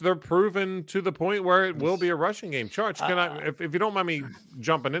how much they're proven to the point where it will be a rushing game. Charge, can I, if you don't mind me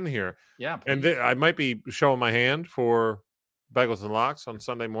jumping in here? Yeah. Please. And I might be showing my hand for Bagels and Locks on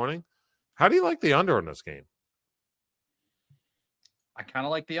Sunday morning. How do you like the under in this game? I kind of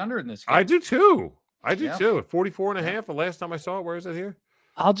like the under in this game. I do too. 44.5 the last time I saw it. Where is it here?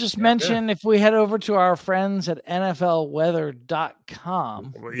 I'll just mention if we head over to our friends at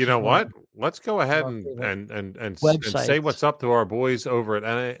NFLweather.com. You know what? Let's go ahead and say what's up to our boys over at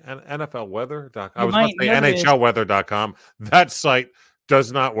NFLweather.com. I was about to say NHLweather.com. That site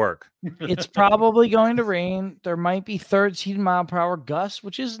does not work. It's probably going to rain. There might be 13 mile per hour gusts,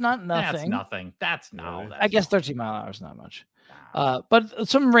 which is not nothing. That's nothing. I guess 13 mile an hour is not much. But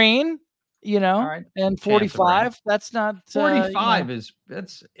some rain. And 45. That's not 45 is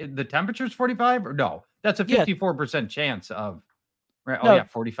the temperature's 45 or no? That's a 54% chance of. Right? Oh yeah,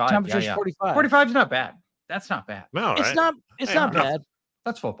 45. Temperature's 45. 45 is not bad. That's not bad. No, it's not. It's not bad.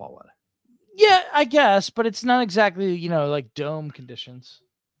 That's football weather. Yeah, I guess, but it's not exactly like dome conditions.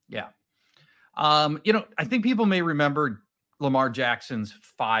 Yeah. I think people may remember Lamar Jackson's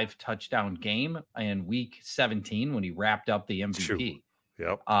 5 touchdown game in week 17 when he wrapped up the MVP. True.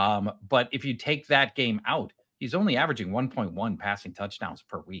 Yep. But if you take that game out, he's only averaging 1.1 passing touchdowns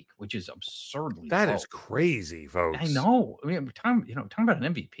per week, which is absurdly That low. is crazy, folks. I know. I mean, we're talking about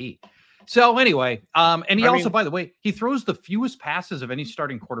an MVP. So anyway, and he also, by the way, he throws the fewest passes of any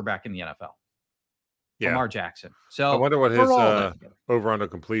starting quarterback in the NFL. Lamar Jackson. So I wonder what his over under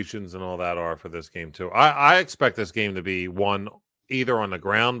completions and all that are for this game too. I expect this game to be won either on the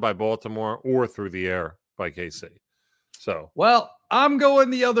ground by Baltimore or through the air by KC. So I'm going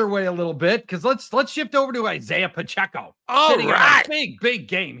the other way a little bit because let's shift over to Isaiah Pacheco. All right. Big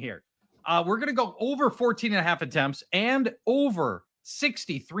game here. We're going to go over 14.5 attempts and over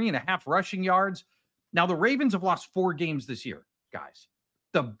 63.5 rushing yards. Now, the Ravens have lost 4 games this year, guys.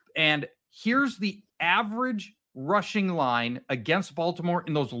 And here's the average rushing line against Baltimore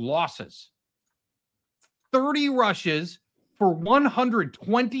in those losses. 30 rushes for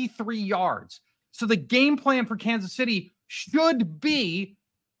 123 yards. So the game plan for Kansas City should be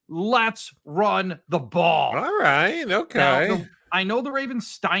let's run the ball. All right. Okay. Now, I know the Ravens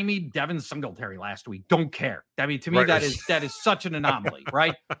stymied Devin Singletary last week. Don't care. I mean, to me, Right. that is such an anomaly,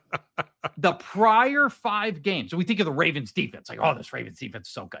 right? The prior 5 games, so we think of the Ravens defense, like, oh, this Ravens defense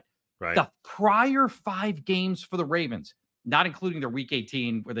is so good. Right. The prior 5 games for the Ravens, not including their week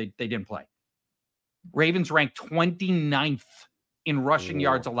 18 where they didn't play, Ravens ranked 29th in rushing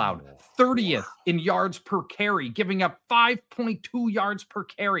yards allowed, 30th in yards per carry, giving up 5.2 yards per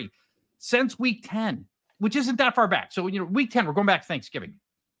carry since week 10, which isn't that far back. So, week 10, we're going back to Thanksgiving.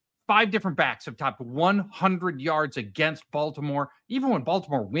 5 different backs have topped 100 yards against Baltimore. Even when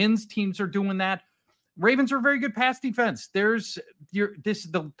Baltimore wins, teams are doing that. Ravens are a very good pass defense.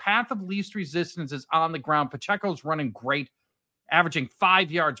 The path of least resistance is on the ground. Pacheco's running great, averaging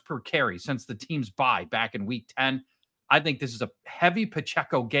 5 yards per carry since the team's bye back in week 10. I think this is a heavy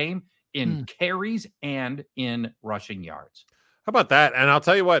Pacheco game in carries and in rushing yards. How about that? And I'll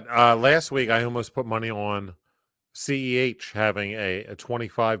tell you what, last week I almost put money on CEH having a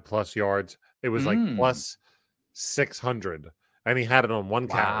 25 plus yards. It was like plus 600. And he had it on 1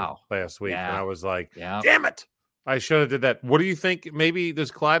 carry last week. And I was like, damn it. I should have did that. What do you think? Maybe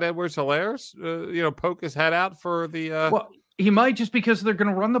does Clyde Edwards-Helaire, poke his head out for the well, he might, just because they're going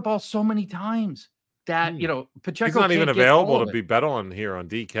to run the ball so many times that, Pacheco he's not can't even get available all of to it. be bet on here on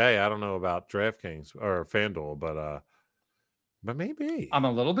DK. I don't know about DraftKings or FanDuel, but maybe. I'm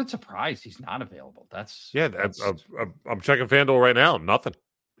a little bit surprised he's not available. I'm checking FanDuel right now. Nothing.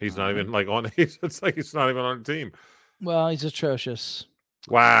 He's not even on. It's like he's not even on the team. Well, he's atrocious.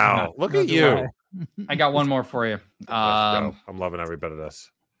 Wow, look at you. I got one more for you. I'm loving every bit of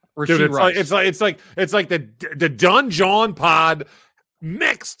this. Dude, it's like the Dun John pod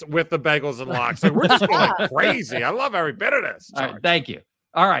mixed with the bagels and locks. Like, we're just going like crazy. I love every bit of this. All right, thank you.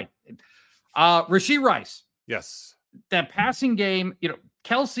 All right. Rashee Rice. Yes. That passing game,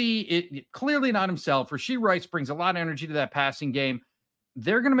 Kelsey, clearly not himself. Rashee Rice brings a lot of energy to that passing game.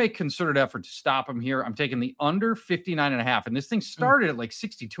 They're going to make concerted effort to stop him here. I'm taking the under 59.5. And this thing started at like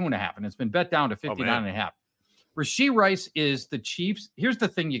 62.5, and it's been bet down to 59.5. Rashee Rice is the Chiefs. Here's the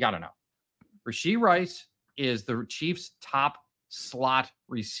thing you got to know. Rashee Rice is the Chiefs' top slot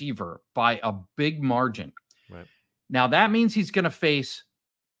receiver by a big margin. Right. Now, that means he's going to face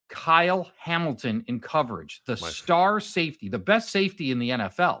Kyle Hamilton in coverage, the star safety, the best safety in the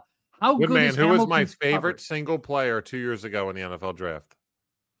NFL. How good is who was my Hamilton's favorite coverage? single player 2 years ago in the NFL draft?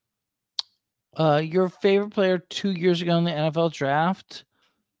 Your favorite player 2 years ago in the NFL draft?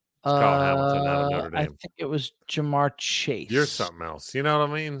 Kyle Hamilton out of Notre Dame. I think it was Jamar Chase. You're something else. You know what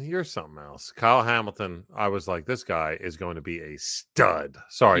I mean? You're something else. Kyle Hamilton, I was like, this guy is going to be a stud.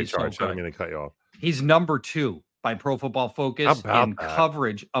 Sorry, Charge. I didn't mean to cut you off. He's number 2 by Pro Football Focus in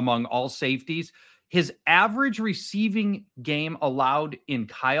coverage among all safeties. His average receiving game allowed in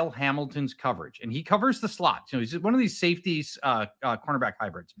Kyle Hamilton's coverage, and he covers the slot. He's one of these safeties, cornerback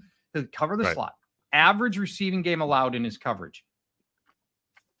hybrids. He'll cover the slot. Average receiving game allowed in his coverage: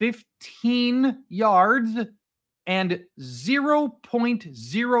 15 yards and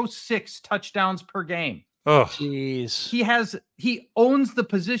 0.06 touchdowns per game. Oh, jeez. He owns the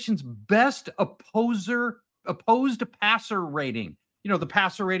position's best opposed passer rating. The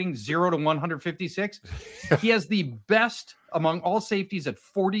passer rating 0 to 156. He has the best among all safeties at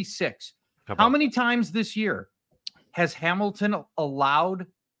 46. How many times this year has Hamilton allowed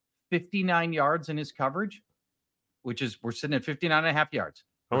 59 yards in his coverage? We're sitting at 59.5 yards.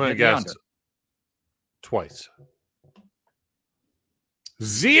 I'm going to guess twice.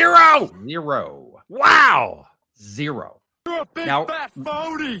 0. Wow. 0. You're a big fat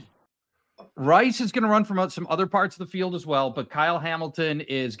phony. Rice is going to run from some other parts of the field as well, but Kyle Hamilton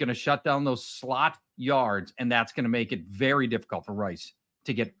is going to shut down those slot yards, and that's going to make it very difficult for Rice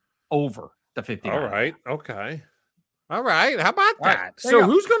to get over the 59. All right. Okay. All right. How about that? Right, so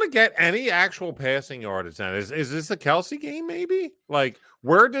who's going to get any actual passing yardage then? Is this a Kelsey game maybe? Like,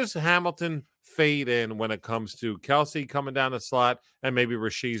 where does Hamilton fade in when it comes to Kelsey coming down the slot and maybe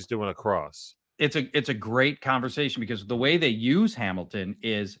Rashee's doing a cross? It's a great conversation, because the way they use Hamilton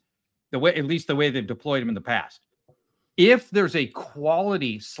is at least the way they've deployed him in the past. If there's a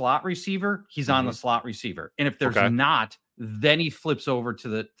quality slot receiver, he's on the slot receiver. And if there's not, then he flips over to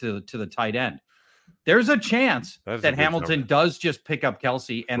the tight end. There's a chance that Hamilton does just pick up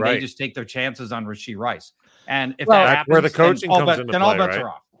Kelsey, and they just take their chances on Rashee Rice. And if that happens, where the coaching comes into play, all bets are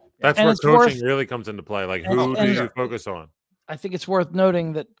off. That's where coaching really comes into play. Like, who do you focus on? I think it's worth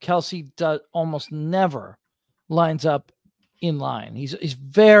noting that Kelsey almost never lines up in line. He's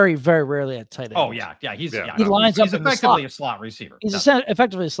very, very rarely at tight end. Oh yeah. He lines up in effectively the a slot receiver. He's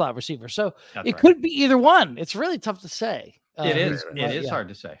effectively a slot receiver. So it could be either one. It's really tough to say. It is hard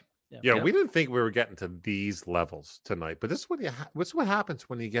to say. Yeah, we didn't think we were getting to these levels tonight, but this is what happens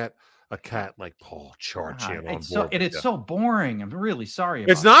when you get a cat like Paul Charchian on board. It's so boring. I'm really sorry.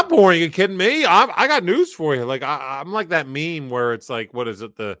 It's not boring. You kidding me? I got news for you. Like I'm like that meme where it's like, what is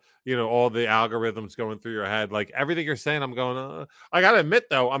it? All the algorithms going through your head. Like everything you're saying, I'm going. I got to admit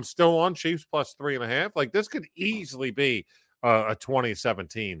though, I'm still on Chiefs plus 3.5. Like this could easily be a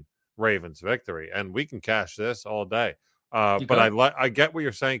 2017 Ravens victory, and we can cash this all day. But I get what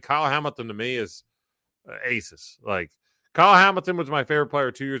you're saying. Kyle Hamilton to me is aces. Like Kyle Hamilton was my favorite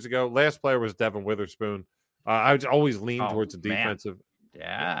player 2 years ago. Last player was Devin Witherspoon. I would always lean towards the defensive.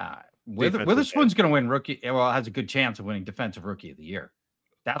 Yeah, Witherspoon's going to win rookie. Well, has a good chance of winning defensive rookie of the year.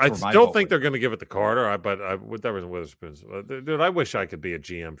 I still think they're going to give it to Carter. But that was Witherspoon's. Dude, I wish I could be a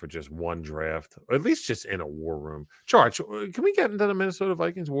GM for just one draft, or at least just in a war room. Charge, can we get into the Minnesota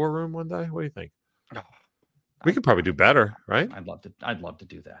Vikings war room one day? What do you think? We could probably do better, right? I'd love to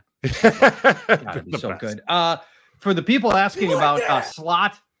do that. That'd be so good. For the people asking about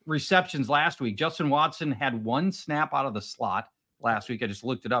slot receptions last week, Justin Watson had 1 snap out of the slot last week. I just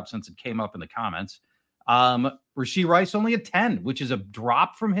looked it up since it came up in the comments. Rashee Rice only had 10, which is a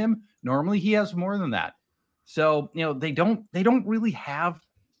drop from him. Normally he has more than that. So, they don't really have,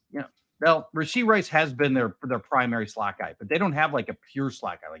 well, Rashee Rice has been their primary slot guy, but they don't have like a pure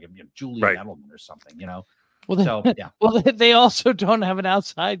slot guy, like Julian Edelman or something, Well, Well, they also don't have an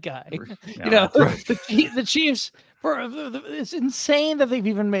outside guy. The Chiefs. It's insane that they've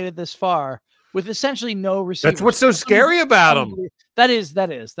even made it this far with essentially no receivers. That's what's so scary about them. That is.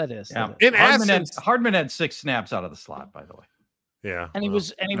 Yeah. In essence, Hardman had 6 snaps out of the slot, by the way. Yeah, and he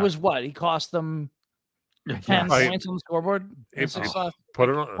was what? He cost them 10 points on the scoreboard. Put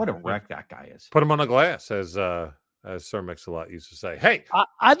it on. What a wreck that guy is. Put him on a glass, as Sir Mix-a-Lot used to say. Hey,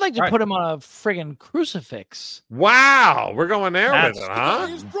 I'd like to put him on a friggin' crucifix. Wow, we're going there with it, huh?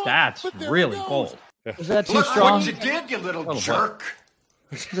 That's really bold. Is that too strong? What you did, you little jerk.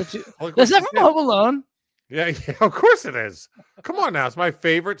 Is that from Home Alone? Yeah, of course it is. Come on now, it's my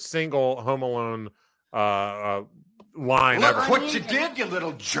favorite single Home Alone line ever. What you did, you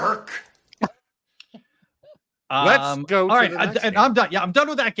little jerk. Let's go. All right, I'm done. Yeah, I'm done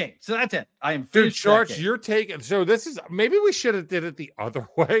with that game. So that's it. I am finished. Dude, Charge, you're taking. So this is maybe we should have did it the other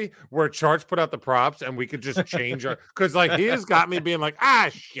way, where Charge put out the props and we could just change our because he has got me being like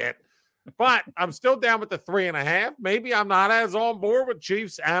shit. But I'm still down with the 3.5. Maybe I'm not as on board with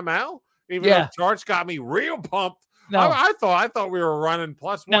Chiefs ML, even though Charge got me real pumped. No. I thought we were running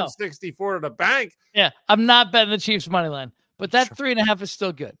plus 164 to the bank. Yeah, I'm not betting the Chiefs money line, but that 3.5 is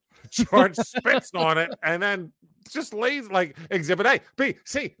still good. Charge spits on it and then just lays like exhibit A, B,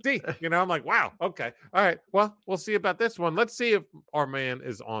 C, D. I'm like, wow, okay. All right. Well, we'll see about this one. Let's see if our man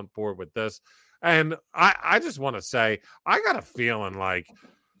is on board with this. And I just want to say, I got a feeling like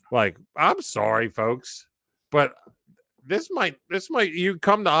I'm sorry, folks, but this might you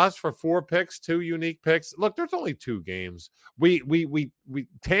come to us for 4 picks, 2 unique picks. Look, there's only 2 games. We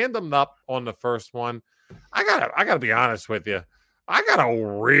tandemed up on the first one. I gotta be honest with you. I got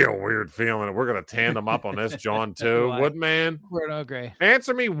a real weird feeling that we're going to tandem up on this, John, too. Woodman. We're no gray.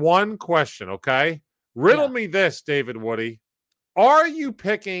 Answer me one question, okay? Riddle me this, David Woody. Are you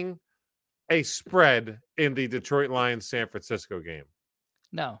picking a spread in the Detroit Lions San Francisco game?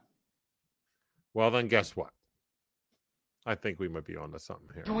 No. Well, then guess what? I think we might be on to something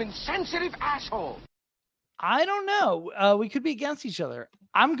here. You insensitive asshole. I don't know. We could be against each other.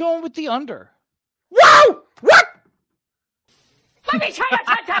 I'm going with the under. Whoa! What? Let me tell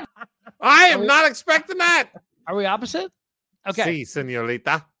you. I am not expecting that. Are we opposite? Okay. Si,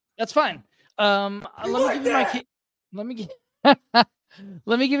 señorita. That's fine. Let me give you my case.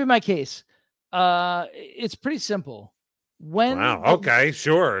 Let me give you my case. It's pretty simple. Wow. Okay,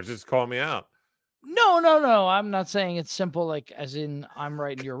 sure. Just call me out. No. I'm not saying it's simple, like as in I'm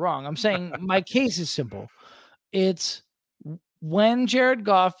right and you're wrong. I'm saying my case is simple. It's when Jared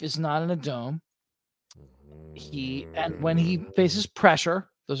Goff is not in a dome, and when he faces pressure,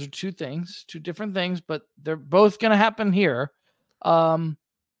 those are 2 different things, but they're both going to happen here. Not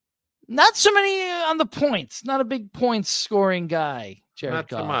so many on the points. Not a big points scoring guy, Jared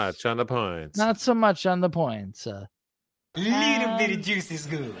Goff. Not so much on the points. Not so much on the points. Little bit of juice is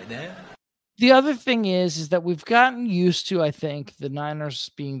good, eh? The other thing is that we've gotten used to, I think, the Niners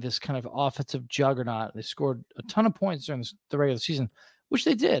being this kind of offensive juggernaut. They scored a ton of points during the regular season, which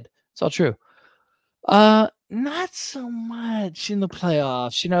they did. It's all true. Not so much in the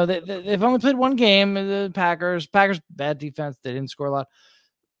playoffs. They've only played 1 game. The Packers, bad defense. They didn't score a lot.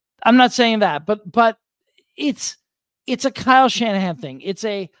 I'm not saying that, but it's a Kyle Shanahan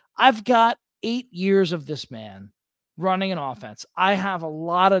thing. I've got 8 years of this man running an offense. I have a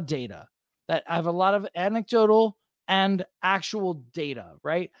lot of data I have a lot of anecdotal and actual data,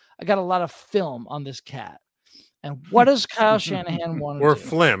 right? I got a lot of film on this cat. And what does Kyle Shanahan want to do? Or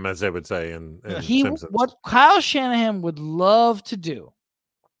phlegm, as they would say in Simpsons. What Kyle Shanahan would love to do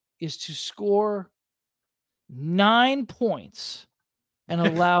is to score 9 points and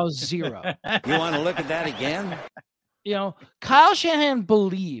allow 0. You want to look at that again? Kyle Shanahan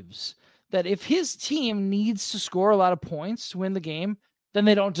believes that if his team needs to score a lot of points to win the game, then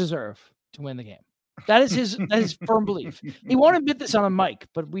they don't deserve to win the game. That is his firm belief. He won't admit this on a mic,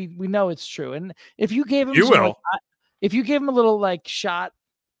 but we know it's true. And if you gave him if you gave him a little shot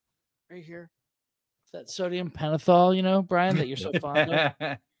right here, that sodium pentothal, Brian, that you're so fond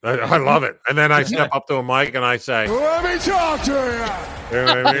of. I love it. And then I step up to a mic and I say, Let me talk to you. You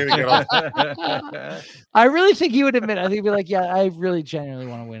know what I mean? I really think he would admit it. I think he'd be like, yeah, I really genuinely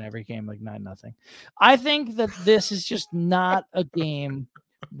want to win every game 9-0. I think that this is just not a game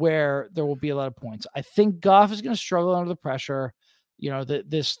where there will be a lot of points. I think Goff is going to struggle under the pressure.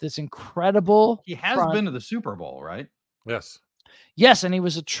 This incredible. He has been to the Super Bowl, right? Yes, and he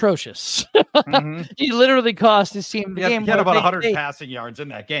was atrocious. He literally cost his team the game. He had about 100 passing yards in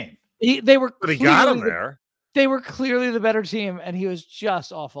that game. They were. But he got him there. They were clearly the better team, and he was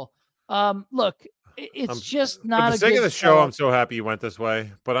just awful. Look, it's just not. For the sake of the show, I'm so happy you went this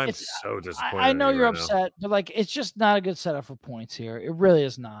way, but I'm so disappointed. I know you're upset, but it's just not a good setup for points here. It really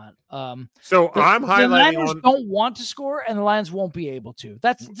is not. So I'm highlighting. The Niners don't want to score, and the Lions won't be able to.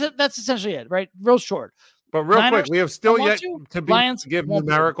 That's essentially it, right? Real short. But real quick, we have still yet to Lions give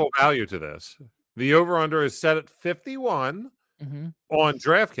numerical value to this. The over/under is set at 51 on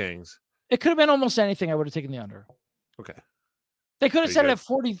DraftKings. It could have been almost anything. I would have taken the under. Okay. They could have set it at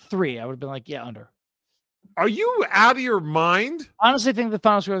 43. I would have been like, yeah, under. Are you out of your mind? Honestly, I think the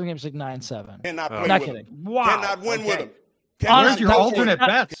final score of the game is 9-7. Not kidding. Wow. Cannot win with him. Where's your alternate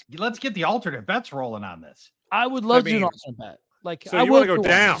bets? Let's get the alternate bets rolling on this. I would love to do an alternate bet. So you want to go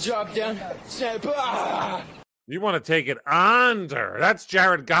down? Drop down. You want to take it under? That's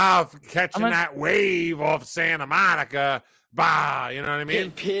Jared Goff catching that wave off Santa Monica. Bah, you know what I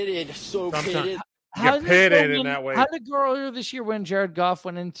mean? Pitted, so pitted. You're pitted in that way. How did it go earlier this year when Jared Goff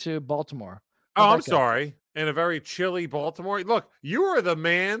went into Baltimore? I'm sorry. In a very chilly Baltimore. Look, you are the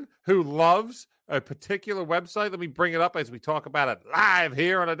man who loves a particular website. Let me bring it up as we talk about it live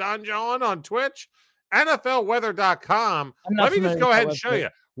here on a Dungeon on Twitch. NFLweather.com. Let me just go ahead and show you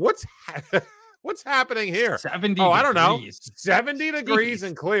what's happening here. 70 I don't know. degrees. 70 degrees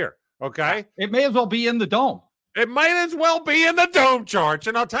and clear. Okay. It may as well be in the dome. It might as well be in the dome charts.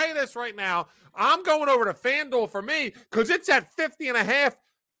 And I'll tell you this right now. I'm going over to FanDuel for me because it's at 50.5.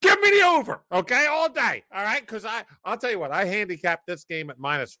 Give me the over, okay, all day. All right. Because I'll tell you what, I handicapped this game at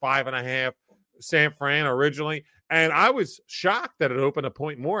 -5.5 San Fran originally. And I was shocked that it opened a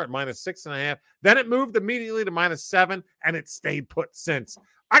point more at -6.5. Then it moved immediately to -7, and it stayed put since.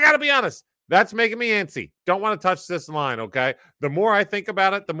 I got to be honest. That's making me antsy. Don't want to touch this line, okay? The more I think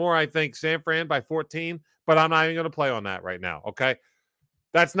about it, the more I think San Fran by 14, but I'm not even going to play on that right now, okay?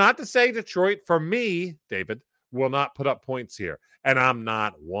 That's not to say Detroit, for me, David, will not put up points here. And I'm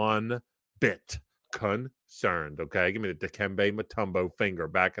not one bit concerned, okay? Give me the Dikembe Mutombo finger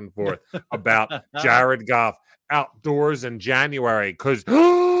back and forth about Jared Goff outdoors in January because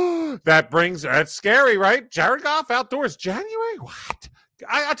that's scary, right? Jared Goff outdoors January? What?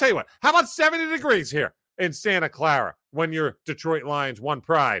 I'll tell you what. How about 70 degrees here in Santa Clara when your Detroit Lions, one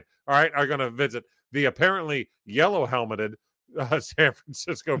pride, all right, are going to visit the apparently yellow-helmeted San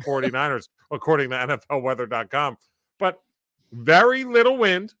Francisco 49ers, according to NFLweather.com. But very little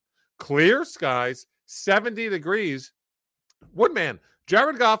wind, clear skies, 70 degrees. Woodman,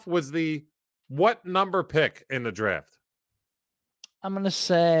 Jared Goff was the what number pick in the draft? I'm going to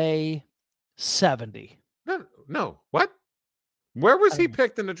say 70. No. What? Where was he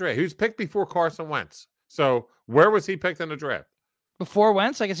picked in the draft? He was picked before Carson Wentz. So where was he picked in the draft? Before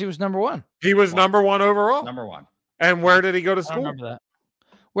Wentz? I guess he was number 1. He was number 1 overall? Number 1. And where did he go to school? I remember that.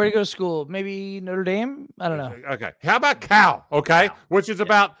 Where did he go to school? Maybe Notre Dame? I don't know. Okay. How about Cal? Okay. Cal. Which is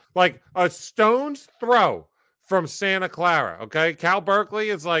about like a stone's throw from Santa Clara. Okay. Cal Berkeley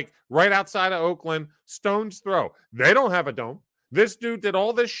is like right outside of Oakland, stone's throw. They don't have a dome. This dude did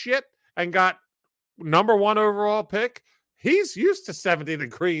all this shit and got number 1 overall pick. He's used to 70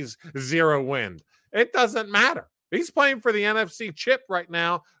 degrees, 0 wind. It doesn't matter. He's playing for the NFC chip right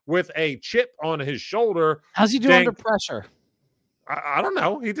now with a chip on his shoulder. How's he doing under pressure? I don't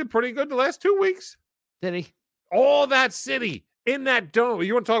know. He did pretty good the last 2 weeks. Did he? All that city in that dome.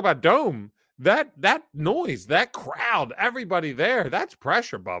 You want to talk about dome? That noise, that crowd, everybody there, that's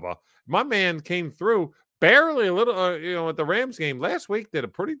pressure, Bubba. My man came through, barely a little, at the Rams game last week, did a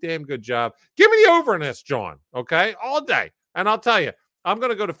pretty damn good job. Give me the over in this, John, okay? All day. And I'll tell you, I'm going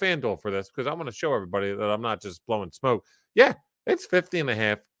to go to FanDuel for this because I want to show everybody that I'm not just blowing smoke. Yeah, it's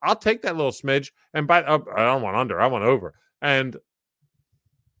 50.5. I'll take that little smidge. And I don't want under. I want over. And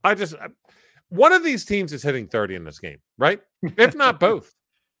one of these teams is hitting 30 in this game, right? If not both.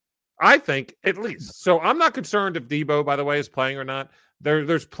 I think at least. So I'm not concerned if Debo, by the way, is playing or not.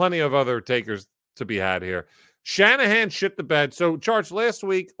 There's plenty of other takers to be had here. Shanahan shit the bed. So, Charge, last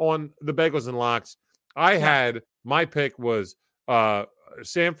week on the Bagels and Locks, I had my pick was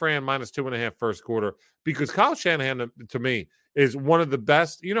San Fran -2.5 first quarter because Kyle Shanahan, to me, is one of the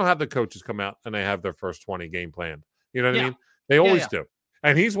best. You know how the coaches come out and they have their first 20 game plan. You know what I mean? They always do.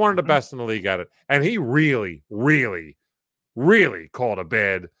 And he's one of the best in the league at it. And he really, really, really called a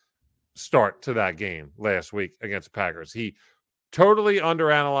bad start to that game last week against the Packers. He totally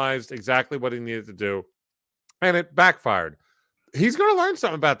underanalyzed exactly what he needed to do, and it backfired. He's going to learn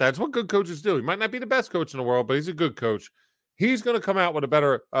something about that. It's what good coaches do. He might not be the best coach in the world, but he's a good coach. He's going to come out with a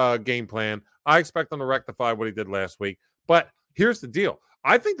better game plan. I expect him to rectify what he did last week. But here's the deal.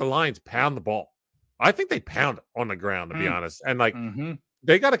 I think the Lions pound the ball. I think they pound it on the ground, to be honest. And,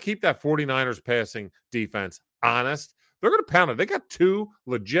 they got to keep that 49ers passing defense honest. They're going to pound it. They got two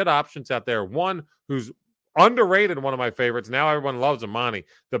legit options out there. One who's underrated, one of my favorites. Now everyone loves Amani.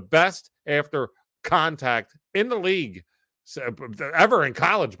 The best after contact in the league, ever in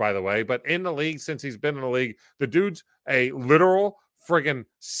college, by the way, but in the league since he's been in the league. The dude's a literal friggin'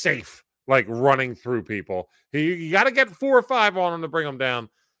 safe, like running through people. You got to get 4 or 5 on him to bring him down.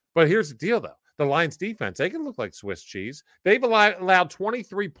 But here's the deal, though. The Lions defense, they can look like Swiss cheese. They've allowed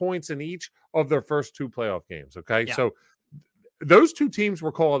 23 points in each of their first 2 playoff games, okay? Yeah. So those 2 teams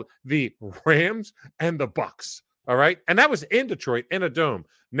were called the Rams and the Bucks, all right? And that was in Detroit, in a dome.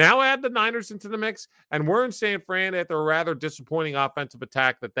 Now add the Niners into the mix, and we're in San Fran after a rather disappointing offensive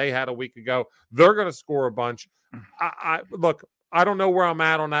attack that they had a week ago. They're going to score a bunch. Look, I don't know where I'm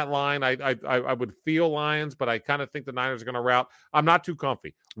at on that line. I would feel Lions, but I kind of think the Niners are going to rout. I'm not too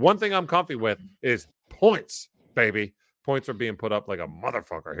comfy. One thing I'm comfy with is points, baby. Points are being put up like a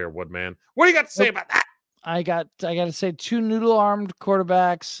motherfucker here, Woodman. What do you got to say about that? I got to say 2 noodle-armed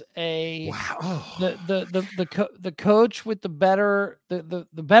quarterbacks. The coach with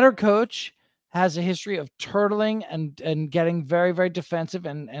the better coach has a history of turtling and getting very, very defensive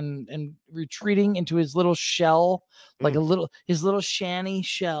and retreating into his little shell, like his little shanty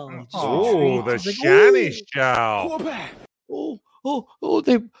shell. Oh, the shanty shell.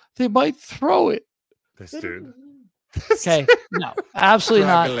 They might throw it. This dude. Okay, no, absolutely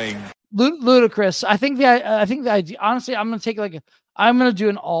not. Ludicrous. I think the idea. Honestly, I'm gonna do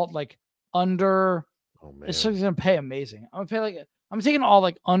an alt like under. Oh man, it's gonna pay amazing. I'm taking all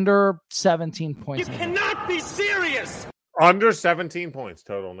like under 17 points. You cannot be serious. Under 17 points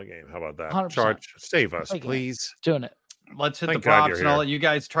total in the game. How about that? 100%. Charge, save us, please. Doing it. Let's hit the props, and I'll let you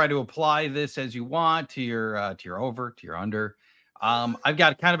guys try to apply this as you want to your over, to your under. I've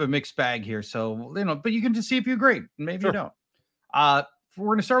got kind of a mixed bag here, so but you can just see if you agree. Maybe you don't. We're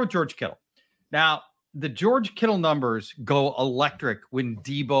going to start with George Kittle. Now, the George Kittle numbers go electric when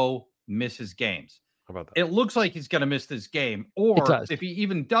Debo misses games. How about that? It looks like he's going to miss this game, or if he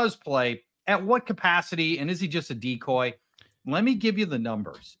even does play, at what capacity, and is he just a decoy? Let me give you the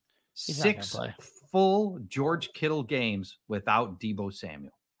numbers. 6 full George Kittle games without Debo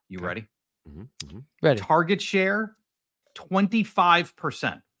Samuel. You ready? Mm-hmm. Ready. Target share,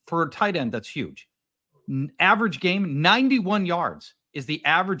 25%. For a tight end, that's huge. Average game, 91 yards is the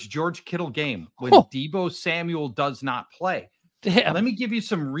average George Kittle game when Debo Samuel does not play. Damn. Let me give you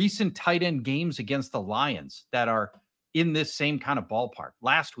some recent tight end games against the Lions that are in this same kind of ballpark.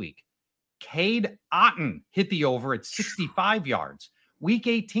 Last week, Cade Otton hit the over at 65 yards. Week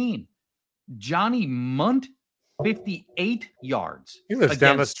 18, Johnny Munt, 58 yards. He lives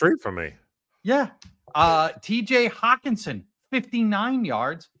down the street from me. Yeah. TJ Hawkinson, 59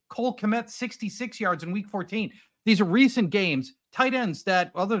 yards. Cole Kmet, 66 yards in week 14. These are recent games. Tight ends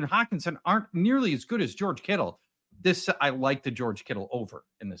that, other than Hawkinson, aren't nearly as good as George Kittle. I like the George Kittle over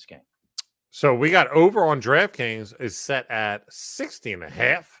in this game. So we got over on DraftKings is set at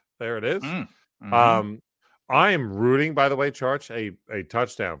 60.5. There it is. I am rooting, by the way, Charge, a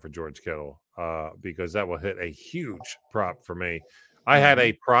touchdown for George Kittle because that will hit a huge prop for me. I had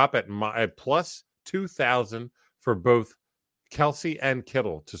a prop at plus 2,000 for both Kelsey and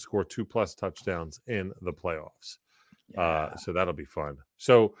Kittle to score 2+ touchdowns in the playoffs. So that'll be fun.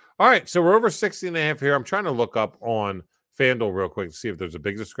 So, all right. So we're over 60.5 here. I'm trying to look up on FanDuel real quick to see if there's a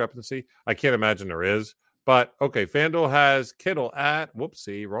big discrepancy. I can't imagine there is. But, okay, FanDuel has Kittle at,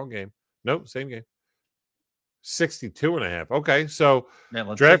 whoopsie, wrong game. Nope, same game. 62.5. Okay, so Yeah,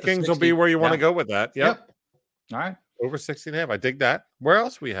 let's hit the DraftKings will 60. be where you want to Yeah. go with that. Yep. All right. Over 60.5. I dig that. Where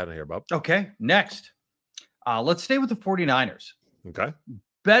else we had here, Bob? Okay. Next, let's stay with the 49ers. Okay.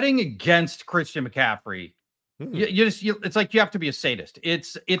 Betting against Christian McCaffrey. Hmm. It's like you have to be a sadist.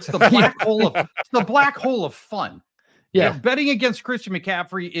 It's the black hole of the black hole of fun. Yeah. You know, betting against Christian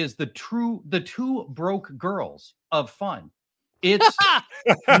McCaffrey is the two broke girls of fun. It's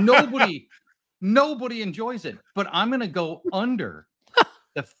nobody enjoys it, but I'm going to go under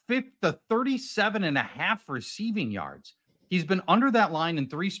the 37.5 receiving yards. He's been under that line in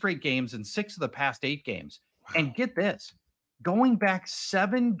 3 straight games and 6 of the past 8 games. Wow. And get this, going back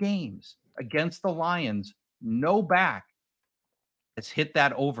 7 games against the Lions, no back has hit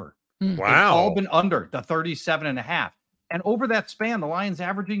that over. Wow. It's all been under the 37.5. And over that span, the Lions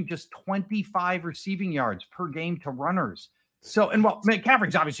averaging just 25 receiving yards per game to runners. So, and well,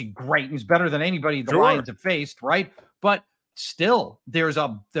 McCaffrey's obviously great. He's better than anybody the Lions have faced, right? But still, there's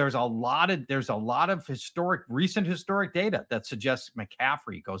a lot of recent historic data that suggests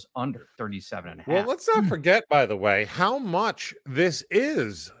McCaffrey goes under 37.5. Well, let's not forget, by the way, how much this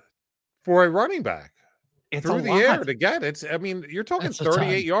is for a running back. It's through the air to get it. I mean, you're talking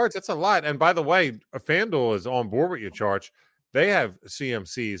 38 yards. That's a lot. And by the way, FanDuel is on board with your charge. They have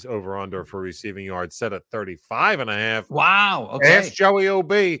CMC's over under for receiving yards set at 35.5. Wow. Okay. Ask Joey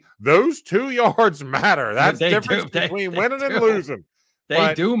OB. Those 2 yards matter. That's the difference between winning and losing.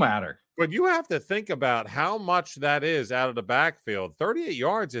 They do matter. But you have to think about how much that is out of the backfield. 38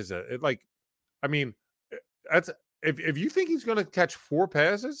 yards is that's if you think he's going to catch 4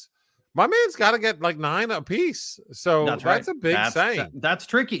 passes, my man's got to get like 9 apiece. So that's a big thing. That's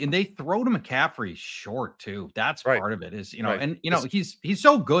tricky. And they throw to McCaffrey short too. That's part of it is, and he's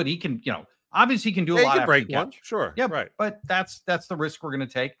so good. He can, obviously he can do a lot of break one. Sure. Yeah. Right. But that's the risk we're going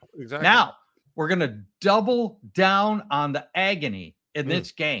to take. Exactly. Now we're going to double down on the agony in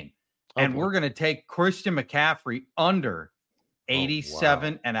this game. And we're going to take Christian McCaffrey under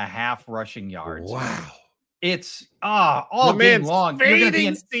 87.5 rushing yards. Wow. It's all game long. You're going to be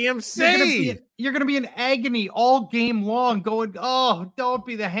in CMC. You're going to be in agony all game long going, don't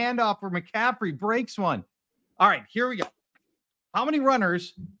be the handoff where McCaffrey breaks one. All right, here we go. How many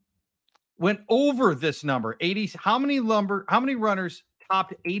runners went over this number? 80. How many runners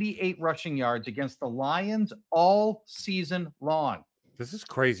topped 88 rushing yards against the Lions all season long? This is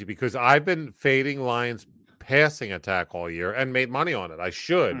crazy because I've been fading Lions passing attack all year and made money on it. I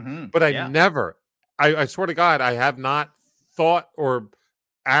should, but I never. I swear to God, I have not thought or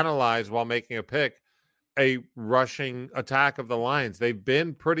analyzed while making a pick a rushing attack of the Lions. They've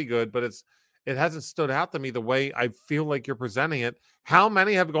been pretty good, but it hasn't stood out to me the way I feel like you're presenting it. How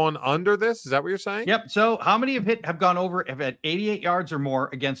many have gone under this? Is that what you're saying? Have gone over have had 88 yards or more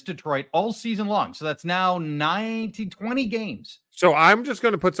against Detroit all season long? So that's now 20 games. So I'm just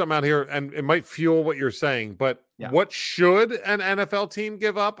going to put something out here, and it might fuel what you're saying, but what should an NFL team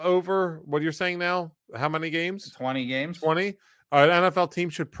give up over what you're saying now? How many games? 20 games. 20? An NFL team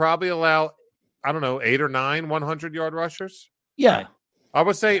should probably allow, 8 or 9 100-yard rushers? Yeah. I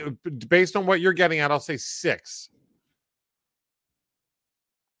would say, based on what you're getting at, I'll say 6.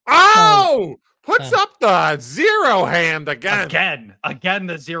 Oh! Puts up the 0 hand again. Again,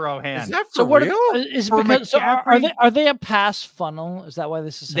 the 0 hand. Is that for real? Is it because are they a pass funnel? Is that why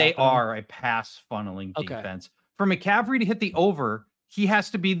this is happening? They are a pass funneling defense. For McCaffrey to hit the over, he has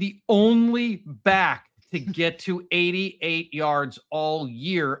to be the only back to get to 88 yards all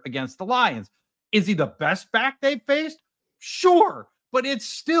year against the Lions. Is he the best back they've faced? Sure, but it's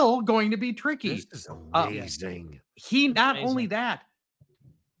still going to be tricky. This is amazing. Only that.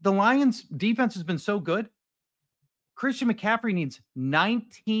 The Lions defense has been so good. Christian McCaffrey needs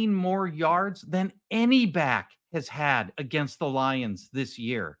 19 more yards than any back has had against the Lions this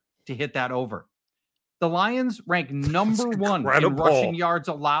year to hit that over. The Lions rank number 1 in rushing yards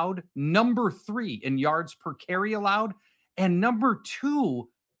allowed, number 3 in yards per carry allowed, and number 2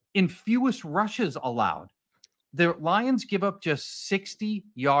 in fewest rushes allowed. The Lions give up just 60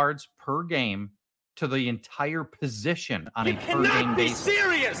 yards per game to the entire position on a per game basis.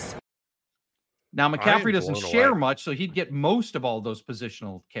 Serious. Now McCaffrey doesn't share much, so he'd get most of all those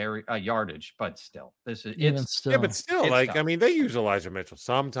positional carry yardage. But still, but still, like tough. They use Elijah Mitchell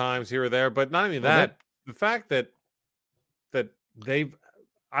sometimes here or there, but not even that. The fact that they've,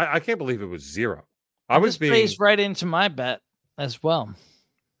 I can't believe it was 0. This plays right into my bet as well.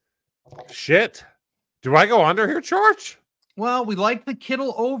 Shit, do I go under here, Charge? Well, we like the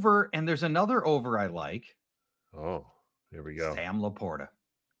Kittle over, and there's another over I like. Oh, here we go. Sam Laporta.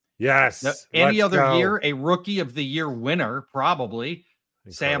 Yes. Now, any other year, a rookie of the year winner, probably.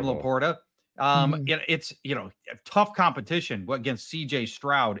 Incredible. Sam Laporta. It's tough competition against CJ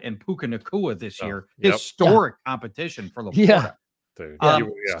Stroud and Puka Nacua this year. Historic competition for Laporta.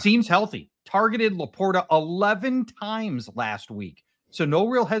 Seems healthy. Targeted Laporta 11 times last week. So no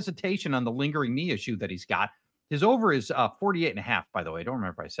real hesitation on the lingering knee issue that he's got. His over is 48.5, by the way. I don't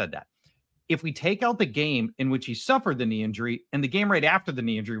remember if I said that. If we take out the game in which he suffered the knee injury and the game right after the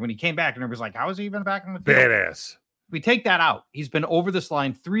knee injury, when he came back and everybody's like, how is he even back in the field? Badass. We take that out. He's been over this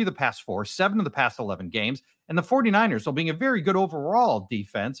line 3 of the past 4, 7 of the past 11 games. And the 49ers, while being a very good overall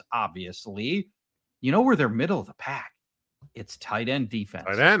defense, obviously, you know where they're middle of the pack. It's tight end defense.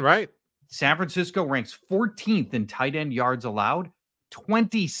 Tight end, right? San Francisco ranks 14th in tight end yards allowed,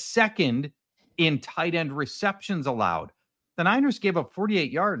 22nd in tight end receptions allowed. The Niners gave up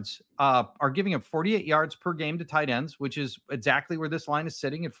 48 yards, are giving up 48 yards per game to tight ends, which is exactly where this line is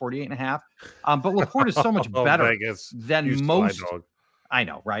sitting at 48.5. But Laporta is so much better than most. I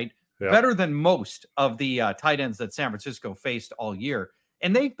know, right? Yeah. Better than most of the tight ends that San Francisco faced all year.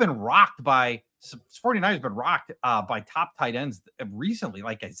 And they've been rocked by 49ers have been rocked by top tight ends recently,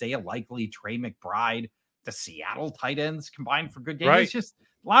 like Isaiah Likely, Trey McBride, the Seattle tight ends combined for good games. Right. It's just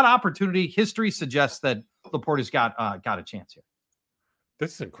a lot of opportunity. History suggests that Laporta's got a chance here.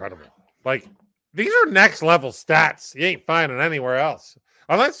 This is incredible. Like, these are next level stats. You ain't finding anywhere else.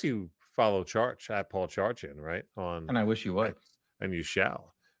 Unless you follow Charch at Paul Charchian, right? And I wish you would. And you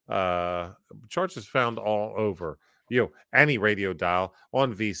shall. Charch is found all over. Any radio dial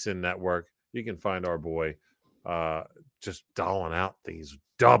on VSiN network. You can find our boy just doling out these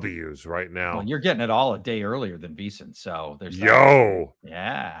W's right now. Well, you're getting it all a day earlier than VSiN, so there's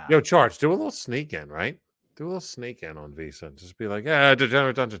yeah. Charge, do a little sneak in, right? Do a little sneak in on VSiN. Just be like,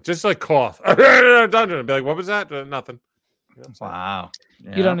 Degenerate Dungeon. Just like cough. Dungeon. And be like, what was that? Nothing. Wow.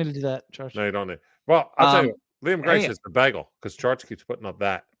 Yeah. You don't need to do that, Charge. No, you don't need. Well, I'll tell you, Liam Gray says the bagel because Charge keeps putting up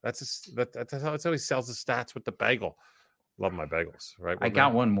that. That's how he sells the stats with the bagel. Love my bagels, right? I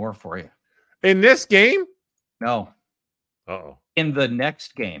got one more for you. In this game? No. Uh-oh. In the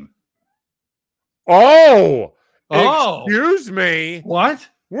next game. Oh! Excuse me. What?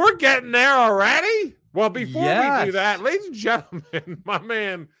 We're getting there already? Well, before we do that, ladies and gentlemen, my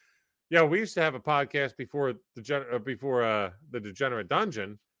man, we used to have a podcast before the Degenerate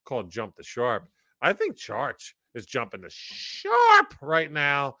Dungeon called Jump the Sharp. I think Charch is jumping the sharp right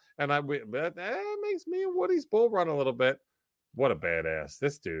now, and that makes me and Woody's bull run a little bit. What a badass.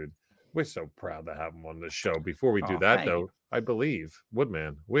 This dude. We're so proud to have him on this show. Before we do that, though, I believe,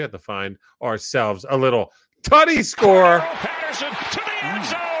 Woodman, we had to find ourselves a little tutty score. Patterson to the end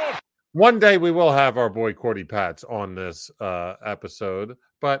zone. One day we will have our boy Cordy Pats on this episode,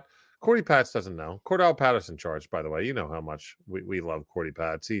 but Cordy Pats doesn't know. Cordell Patterson Charge, by the way. You know how much we love Cordy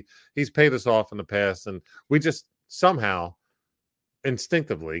Pats. He's paid us off in the past, and we just somehow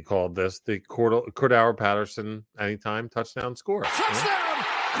instinctively called this the Cordell Patterson anytime touchdown score. Touchdown!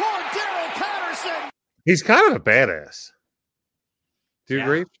 Cordell Patterson! He's kind of a badass. Do you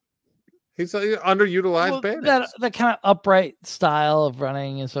agree? He's an underutilized badass. That kind of upright style of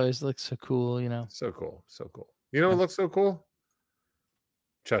running is always looks so cool, So cool. You know what looks so cool?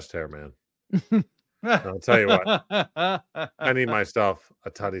 Chest hair, man. I'll tell you what. I need myself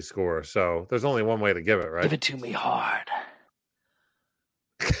a tutty score. So there's only one way to give it, right? Give it to me hard.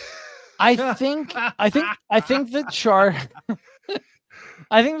 I think that Charge.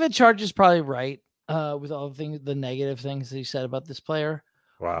 I think the Charge is probably right with all the negative things that you said about this player.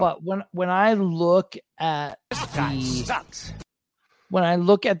 Wow. But when I look at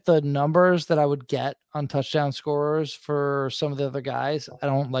the numbers that I would get on touchdown scorers for some of the other guys, I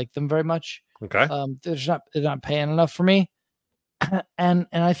don't like them very much. Okay. They're not paying enough for me. And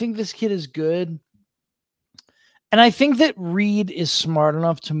I think this kid is good. And I think that Reed is smart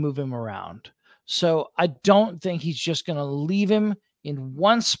enough to move him around. So I don't think he's just going to leave him in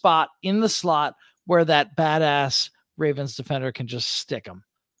one spot in the slot where that badass Ravens defender can just stick him.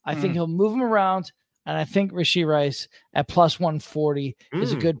 I think he'll move him around. And I think Rashee Rice at plus 140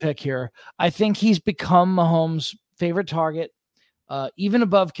 is a good pick here. I think he's become Mahomes' favorite target, even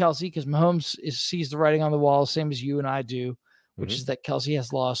above Kelsey, because Mahomes sees the writing on the wall, same as you and I do, which is that Kelsey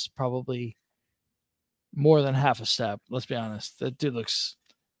has lost probably more than half a step. Let's be honest. That dude looks.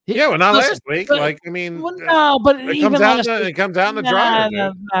 Not last week. But, like, I mean, no, but it comes out in the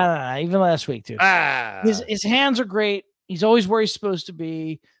dryer. No, even last week, dude. His hands are great. He's always where he's supposed to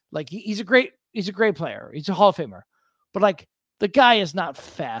be. Like he's a great player. He's a Hall of Famer. But like the guy is not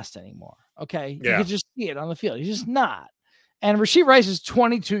fast anymore. Okay. You can just see it on the field. He's just not. And Rashee Rice is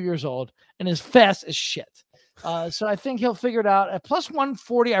 22 years old and is fast as shit. So I think he'll figure it out. At plus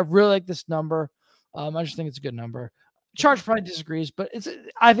 140, I really like this number. I just think it's a good number. Charge probably disagrees, but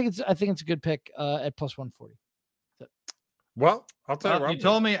I think it's a good pick at plus 140. So. Well, I'll tell you. You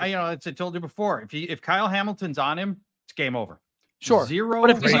told me, I told you before. If Kyle Hamilton's on him, it's game over. Sure. Zero.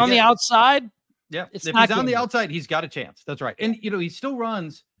 But if he's on the outside, yeah. If he's on the outside, he's got a chance. That's right. And he still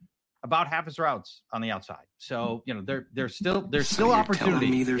runs about half his routes on the outside. So there's still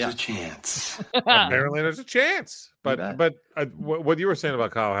opportunity. Me there's a chance. Apparently, there's a chance. But what you were saying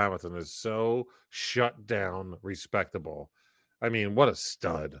about Kyle Hamilton is so shut down, respectable. I mean, what a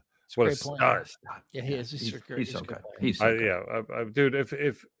stud! What a stud! Yeah, he is. He's so good. He's so good. Dude.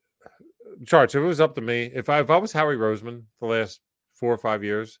 If Charge, if it was up to me, if I was Howie Roseman the last 4 or 5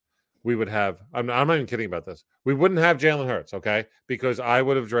 years, we would have. I'm not even kidding about this. We wouldn't have Jalen Hurts, okay? Because I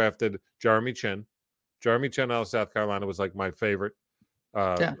would have drafted Jeremy Chin. Jeremy Chin out of South Carolina was like my favorite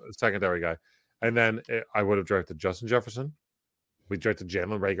secondary guy, and then I would have drafted Justin Jefferson. We drafted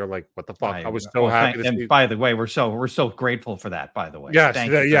Jalen Reagor. Like, what the fuck? I was so happy to see. By the way, we're so grateful for that. By the way, yes,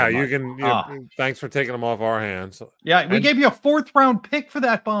 you can. Thanks for taking them off our hands. Yeah, we gave you a 4th round pick for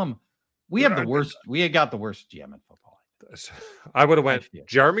that bum. We have the worst. We got the worst GM in football. I would have went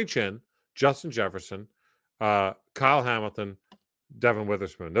Jeremy Chin, Justin Jefferson, Kyle Hamilton, Devin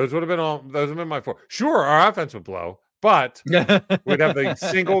Witherspoon. Those would have been my 4. Sure, our offense would blow, but we'd have the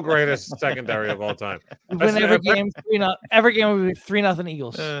single greatest secondary of all time. Win every game. Every game would be 3-0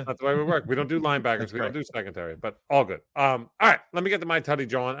 Eagles. That's the way we work. We don't do linebackers. We don't do secondary, but all good. All right, let me get to my Tutty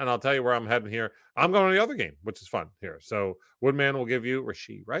John, and I'll tell you where I'm heading here. I'm going to the other game, which is fun here. So Woodman will give you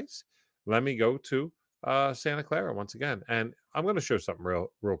Rashee Rice. Let me go to Santa Clara once again, and I'm going to show something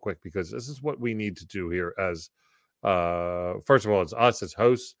real quick because this is what we need to do here. As first of all, it's us as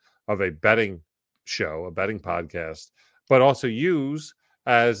hosts of a betting show, a betting podcast, but also use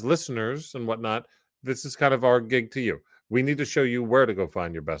as listeners and whatnot. This is kind of our gig to you. We need to show you where to go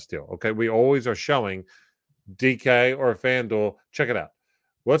find your best deal. Okay, we always are showing DK or FanDuel. Check it out.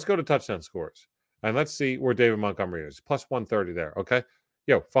 Let's go to touchdown scores and let's see where David Montgomery is. Plus 130 there. Okay.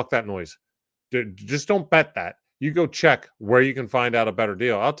 Yo, fuck that noise. Just don't bet that. You go check where you can find out a better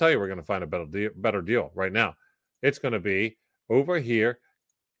deal. I'll tell you we're going to find a better deal right now. It's going to be over here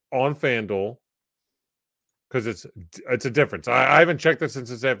on FanDuel because it's a difference. I haven't checked this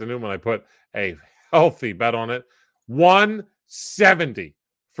since this afternoon when I put a healthy bet on it. 170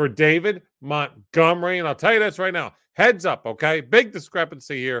 for David Montgomery. And I'll tell you this right now. Heads up, okay? Big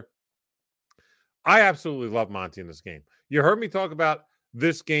discrepancy here. I absolutely love Monty in this game. You heard me talk about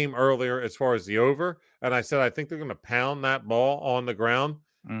this game earlier as far as the over, and I said I think they're going to pound that ball on the ground,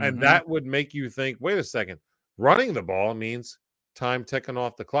 and that would make you think, wait a second, running the ball means time ticking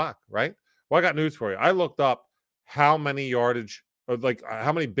off the clock, right? Well, I got news for you. I looked up how many yardage, or like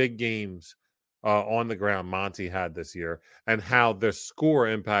how many big games on the ground Monty had this year, and how their score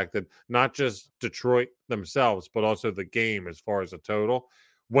impacted not just Detroit themselves, but also the game as far as a total.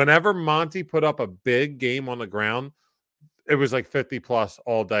 Whenever Monty put up a big game on the ground, it was like 50 plus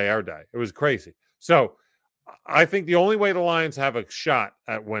all day, every day. It was crazy. So I think the only way the Lions have a shot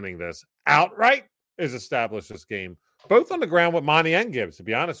at winning this outright is establish this game, both on the ground with Monty and Gibbs, to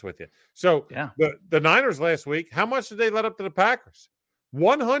be honest with you. So the Niners last week, how much did they let up to the Packers?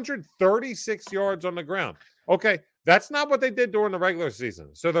 136 yards on the ground. Okay, that's not what they did during the regular season.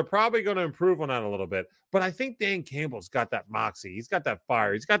 So they're probably going to improve on that a little bit. But I think Dan Campbell's got that moxie. He's got that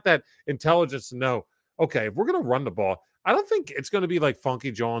fire. He's got that intelligence to know, okay, if we're going to run the ball, I don't think it's going to be like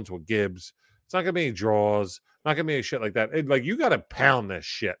Funky Jones with Gibbs. It's not going to be any draws. Not going to be any shit like that. You got to pound this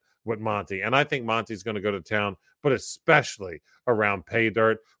shit with Monty. And I think Monty's going to go to town, but especially around pay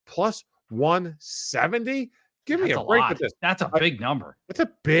dirt. Plus 170? Give me a break with this. That's a big number. It's a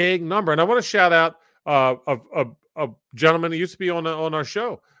big number. And I want to shout out a gentleman who used to be on our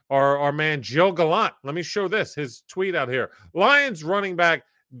show, our man Joe Gallant. Let me show his tweet out here. Lions running back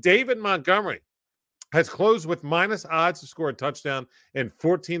David Montgomery has closed with minus odds to score a touchdown in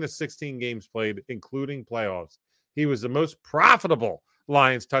 14 of 16 games played, including playoffs. He was the most profitable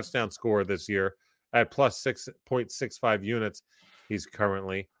Lions touchdown scorer this year at plus 6.65 units. He's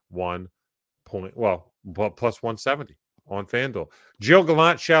currently plus 170 on FanDuel. Jill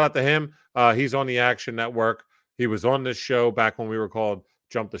Gallant, shout out to him. He's on the Action Network. He was on this show back when we were called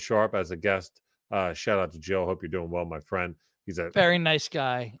Jump the Sharp as a guest. Shout out to Jill. Hope you're doing well, my friend. He's a very nice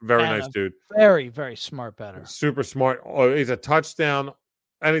guy. Very nice dude. Very, very smart bettor. Super smart. He's a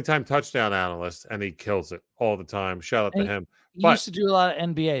anytime touchdown analyst, and he kills it all the time. Shout out to him. He used to do a lot of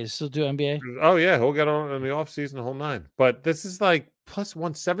NBA. Still do NBA? Oh, yeah. He'll get on in the offseason, the whole nine. But this is like plus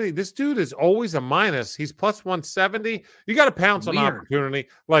 170. This dude is always a minus. He's plus 170. You got to pounce on opportunity.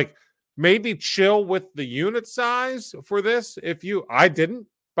 Like, maybe chill with the unit size for this. I didn't.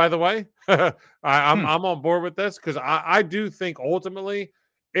 by the way. I'm on board with this because I do think ultimately,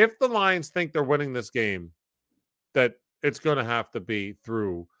 if the Lions think they're winning this game, that it's going to have to be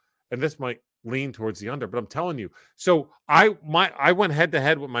through, and this might lean towards the under, but I'm telling you. So I went head to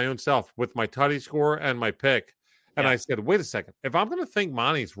head with my own self with my tutty score and my pick, and I said, wait a second, if I'm going to think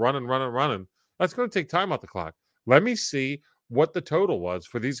Monty's running, that's going to take time off the clock. Let me see what the total was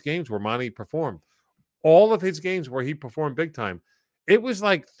for these games where Monty performed. All of his games where he performed big time, it was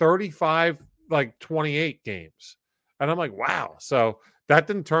like 35, like 28 games. And I'm like, wow. So that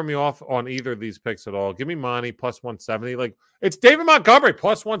didn't turn me off on either of these picks at all. Give me Monty plus 170. Like, it's David Montgomery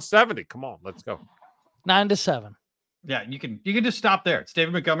plus 170. Come on, let's go. 9-7. Yeah, you can just stop there. It's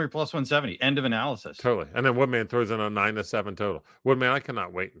David Montgomery plus 170. End of analysis. Totally. And then Woodman throws in a 9-7 total. Woodman, I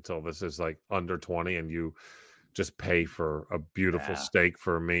cannot wait until this is like under 20 and you just pay for a beautiful steak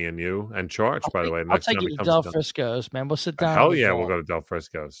for me and you and Charge, by the way. I'll take you to Del Frisco's, man. We'll sit down. Hell yeah, we'll go to Del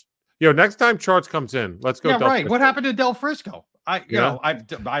Frisco's. Yo, next time Charge comes in, let's go. Yeah, Del right. Frisco. What happened to Del Frisco?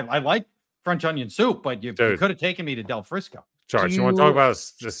 I like French onion soup, but you could have taken me to Del Frisco. Charge, you want to talk about a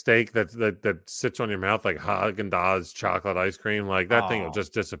steak that sits on your mouth like Haagen-Dazs chocolate ice cream? Like that thing will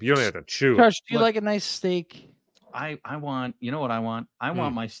just disappear. You don't have to chew. Charge, do you like a nice steak? I want, you know what I want? I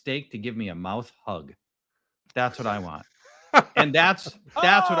want my steak to give me a mouth hug. That's what I want. And that's what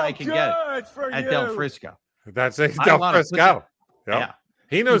I can get at Del Frisco. That's a Del Frisco. Yeah.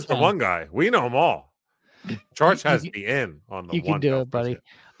 He knows the one guy. We know them all. Charge has the in on the one. You can do it, buddy.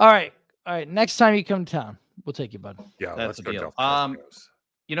 All right. Next time you come to town, we'll take you, bud. Yeah, that's let's go. Deal.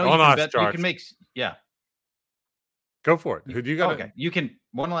 You can bet, you can make. Yeah. Go for it. Who do you got? Okay. You can.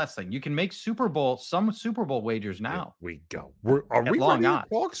 One last thing. You can make some Super Bowl wagers now. Here we go. Are we long ready to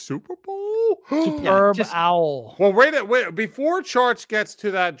talk Super Bowl? Superb owl. Well, wait. Before Charts gets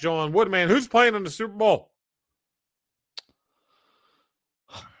to that, John Woodman, who's playing in the Super Bowl?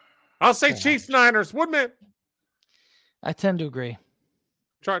 I'll say Chiefs Niners. Woodman. I tend to agree.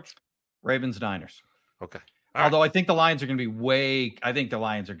 Charge. Ravens Niners. Okay. Although I think the Lions are going to be I think the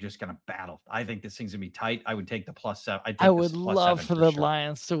Lions are just going to battle. I think this thing's going to be tight. I would take the +7. I would love for the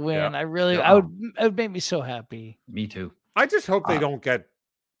Lions to win. Yeah. It would make me so happy. Me too. I just hope they don't get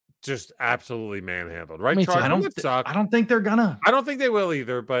just absolutely manhandled, right? Me too. I don't think they're gonna. I don't think they will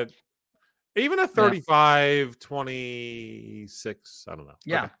either, but even a 35-26, I don't know.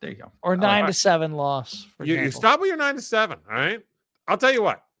 Yeah, okay. There you go. Or 9-7 loss. You stop with your 9-7, all right? I'll tell you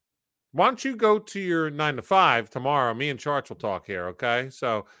what. Why don't you go to your 9-5 tomorrow? Me and Charch will talk here, okay?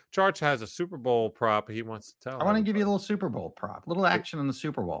 So Charch has a Super Bowl prop he wants to tell. I want to give you a little Super Bowl prop, a little action in the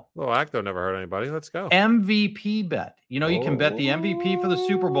Super Bowl. Little acto never hurt anybody. Let's go. MVP bet. You can bet the MVP for the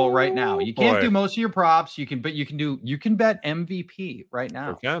Super Bowl right now. You can't do most of your props. You can bet MVP right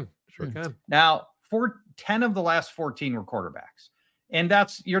now. Sure can. Now, 10 of the last 14 were quarterbacks, and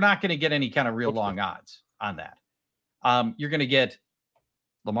you're not going to get any kind of real long odds on that. You're going to get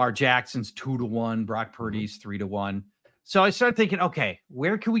Lamar Jackson's 2-1, Brock Purdy's 3-1. So I started thinking, okay,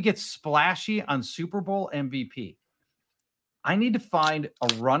 where can we get splashy on Super Bowl MVP? I need to find a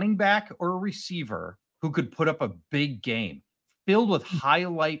running back or a receiver who could put up a big game filled with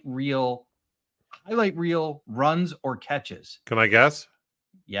highlight reel runs or catches. Can I guess?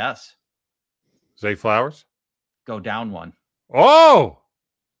 Yes. Zay Flowers? Go down one. Oh!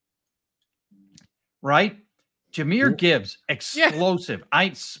 Right? Jahmyr Gibbs, explosive.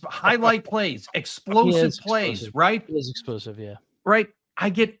 Highlight plays, explosive plays, right? He is explosive, yeah. Right. I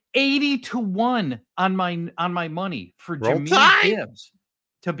get 80-1 on my money for Jahmyr Gibbs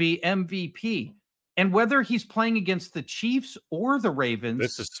to be MVP. And whether he's playing against the Chiefs or the Ravens,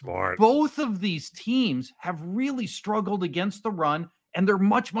 this is smart. Both of these teams have really struggled against the run, and they're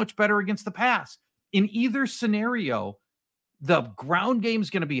much, much better against the pass. In either scenario, the ground game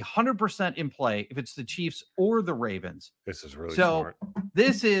is going to be 100% in play if it's the Chiefs or the Ravens. This is really smart.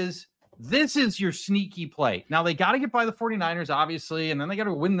 This is your sneaky play. Now they got to get by the 49ers, obviously, and then they got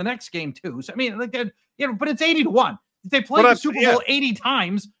to win the next game too. So I mean, but it's 80-1. If they play the Super Bowl 80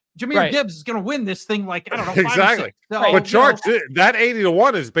 times, Jahmyr Gibbs is going to win this thing like, I don't know, 5 exactly. or 6. So, but Charge, that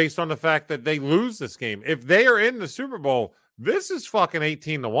 80-1 is based on the fact that they lose this game. If they are in the Super Bowl, this is fucking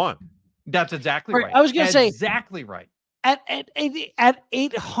 18-1. That's exactly right. I was going to say exactly right. At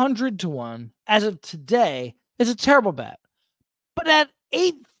 800-1 as of today is a terrible bet, but at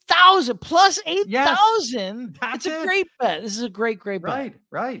 8,000 plus 8,000, it's a great bet. This is a great bet.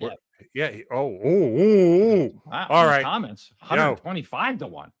 Right. Yeah. Oh. Wow, all right. Comments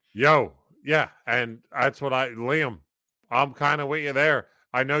 125-1. Yo, yeah, and that's what Liam. I'm kind of with you there.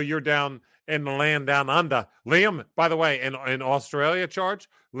 I know you're down in the land down under. Liam, by the way, in Australia, Charge,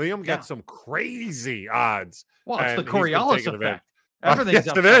 Liam gets some crazy odds. Well, it's the Coriolis effect. Everything's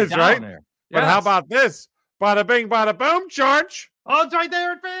yes, it is, down right? there. But how Yes. about this? Bada bing, bada boom, charge. Oh, it's right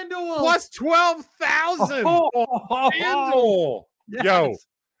there at FanDuel. Plus 12,000 on FanDuel. Yes. Yo,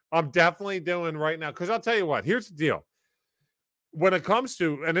 I'm definitely doing right now. Because I'll tell you what, here's the deal. When it comes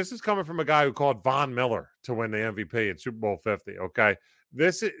to, and this is coming from a guy who called Von Miller to win the MVP at Super Bowl 50, okay?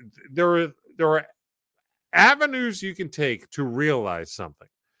 There are avenues you can take to realize something.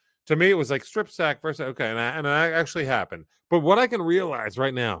 To me, it was like strip sack versus, okay, and that actually happened. But what I can realize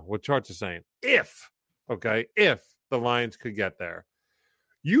right now, what Charts is saying, if the Lions could get there,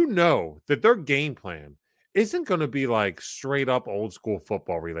 you know that their game plan isn't going to be like straight up old school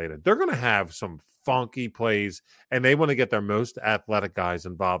football related. They're going to have some funky plays, and they want to get their most athletic guys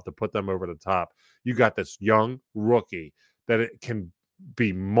involved to put them over the top. You got this young rookie that it can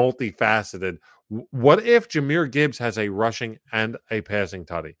be multifaceted. What if Jahmyr Gibbs has a rushing and a passing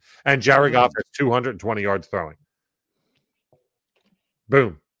tutty, and Jared Goff has 220 yards throwing?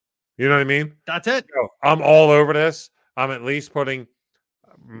 Boom. You know what I mean? That's it. So I'm all over this. I'm at least putting,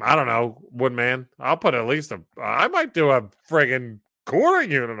 I don't know, Woodman. I'll put at least I might do a friggin' quarter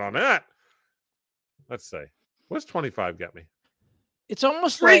unit on that. Let's see. What's 25 get me? It's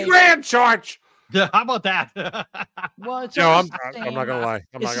almost $3,000 charge. Yeah, how about that? Well, it's No, I'm almost the not same- gonna lie.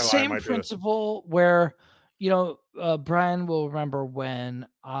 I'm it's not the gonna lie. I same might do this. principle where, Brian will remember when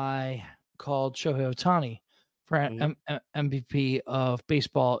I called Shohei Ohtani for MVP of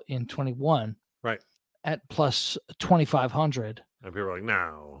baseball in 21, Right. at plus 2,500, And people were like,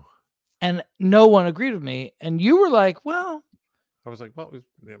 no. and no one agreed with me. And you were like, "Well, I was like, well,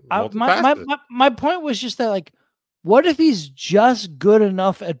 my point was just that, like, what if he's just good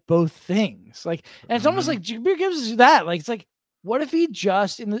enough at both things? Like, and it's almost like Jahmyr Gibbs is that. Like, it's like, what if he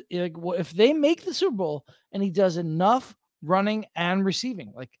just if they make the Super Bowl and he does enough running and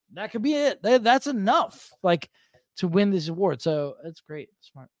receiving, like that could be it. That's enough, like, to win this award. So it's great,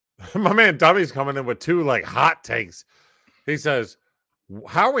 smart. My man Dummy's coming in with two like hot takes. He says,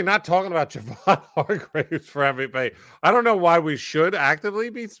 how are we not talking about Javon Hargraves for MVP? I don't know why we should actively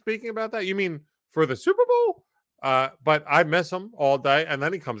be speaking about that. You mean for the Super Bowl? But I miss him all day. And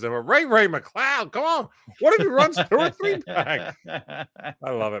then he comes in with Ray McLeod. Come on. What if he runs 2 or 3 back?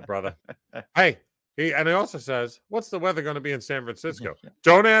 I love it, brother. Hey, he also says, what's the weather going to be in San Francisco?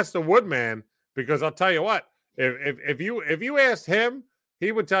 Don't ask the Woodman, because I'll tell you what, if you asked him,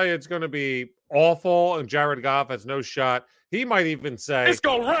 he would tell you it's going to be awful and Jared Goff has no shot. He might even say It's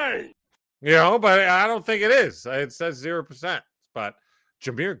gonna rain. But I don't think it is. It says 0%. But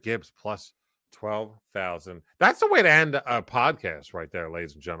Jahmyr Gibbs plus 12,000. That's the way to end a podcast right there,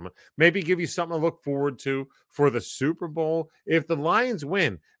 ladies and gentlemen. Maybe give you something to look forward to for the Super Bowl. If the Lions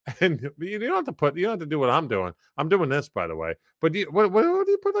win, and you don't have to do what I'm doing. I'm doing this, by the way. But what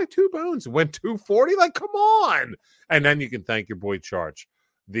do you put, like 2 bones? Win 240? Like, come on. And then you can thank your boy Charge,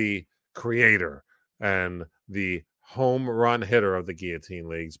 the creator and the home run hitter of the Guillotine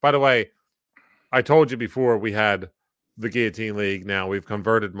Leagues. By the way, I told you before we had the Guillotine League. Now we've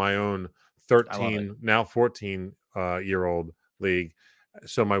converted my own 13, now 14-year-old league.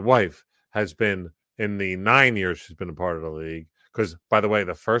 So my wife has been, in the 9 years she's been a part of the league, because, by the way,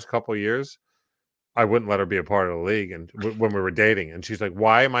 the first couple of years, I wouldn't let her be a part of the league, and when we were dating, and she's like,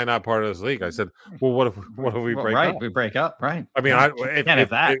 "Why am I not part of this league?" I said, "Well, what if we break up?" We break up, right? I mean,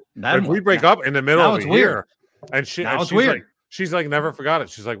 if we break up in the middle of the year, and she's weird. Like, she's like, never forgot it.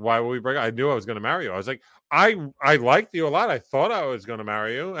 She's like, "Why would we break up? I knew I was going to marry you." I was like, I liked you a lot. I thought I was going to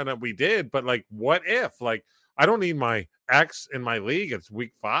marry you, and we did. But like, what if? Like, I don't need my ex in my league. It's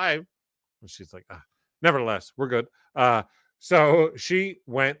week 5. And she's like, nevertheless, we're good. So she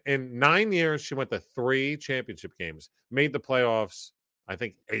went in 9 years. She went to 3 championship games, made the playoffs, I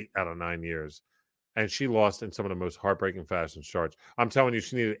think 8 out of 9 years. And she lost in some of the most heartbreaking fashion. Charge. I'm telling you,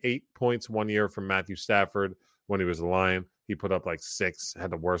 she needed 8 points one year from Matthew Stafford when he was a Lion. He put up like 6, had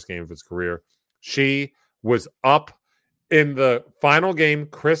the worst game of his career. She was up in the final game,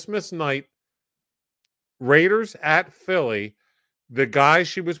 Christmas night, Raiders at Philly. The guy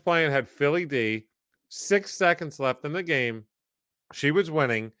she was playing had Philly D. 6 seconds left in the game. She was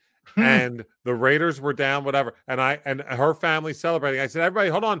winning, and the Raiders were down, whatever. And her family celebrating. I said, everybody,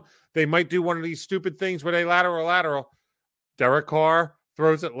 hold on. They might do one of these stupid things where they lateral. Derek Carr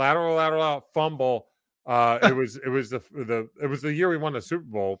throws it lateral, fumble. It was the year we won the Super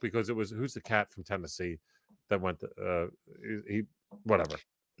Bowl, because it was, who's the cat from Tennessee that went to whatever.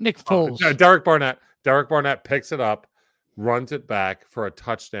 Nick Foles. Derek Barnett. Derek Barnett picks it up, runs it back for a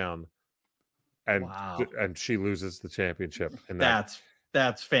touchdown. And she loses the championship. And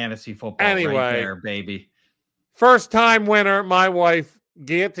that's fantasy football anyway, right there, baby. First time winner, my wife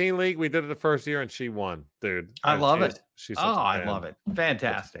Guillotine League, we did it the first year, and she won, dude. I love it. She's I love it.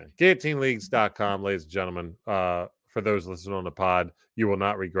 Fantastic. GuillotineLeagues.com, ladies and gentlemen. For those listening on the pod, you will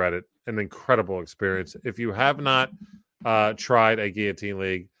not regret it. An incredible experience. If you have not tried a Guillotine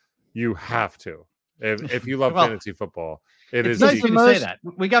League, you have to. If you love fantasy football, it's nice for you to say that.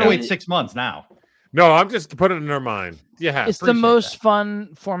 We got to wait 6 months now. No, I'm just putting it in their mind. Yeah, it's the most fun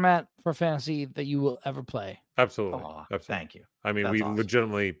format for fantasy that you will ever play. Absolutely. Absolutely. Thank you. I mean, That's we awesome.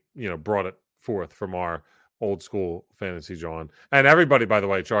 legitimately, brought it forth from our old school fantasy, John. And everybody, by the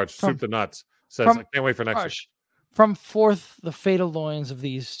way, Soup to Nuts says, I can't wait for next year. From forth the fatal loins of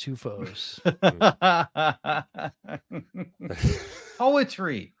these two foes.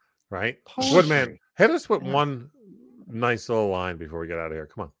 Poetry. Right? Poetry. Woodman, hit us with one nice little line before we get out of here.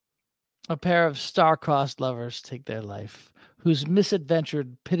 Come on. A pair of star-crossed lovers take their life, whose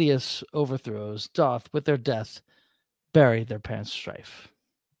misadventured, piteous overthrows doth with their death bury their parents' strife.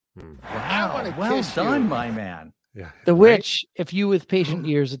 Wow. Well done, my man. Yeah. The which, if you with patient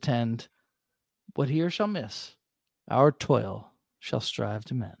ears attend, what he or shall miss, our toil shall strive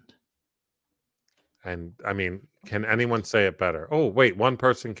to mend. And I mean, can anyone say it better? Oh, wait, one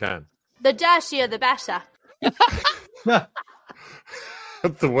person can. The dirtier, the better.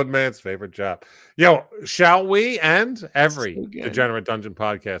 The Woodman's favorite job. Yo, shall we end every Degenerate Dungeon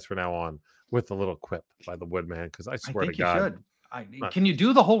podcast from now on with a little quip by the Woodman? Because I swear to God. Can you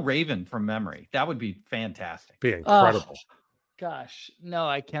do the whole Raven from memory? That would be fantastic. Be incredible. Oh, gosh, no,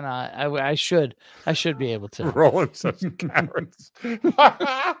 I cannot. I should be able to. Rolling such carrots.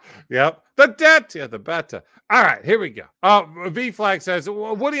 Yep. The debt. Yeah, the better. All right, here we go. V Flag says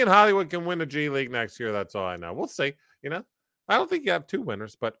Woody and Hollywood can win the G League next year. That's all I know. We'll see. I don't think you have two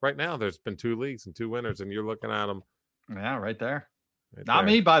winners, but right now there's been two leagues and two winners, and you're looking at them. Yeah, right there. Right not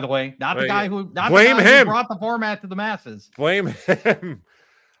there. me, by the way. Not the guy who blame him. Who brought the format to the masses. Blame him.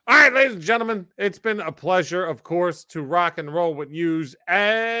 All right, ladies and gentlemen, it's been a pleasure, of course, to rock and roll with news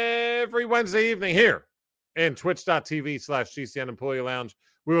every Wednesday evening here in twitch.tv/GCN Employee Lounge.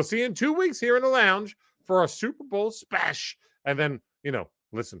 We will see you in 2 weeks here in the lounge for our Super Bowl special. And then,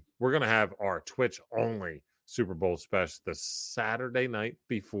 listen, we're going to have our Twitch only Super Bowl special the Saturday night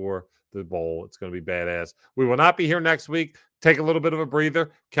before the bowl. It's going to be badass. We will not be here next week. Take a little bit of a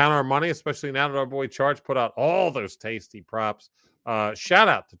breather, count our money, especially now that our boy Charge put out all those tasty props. Shout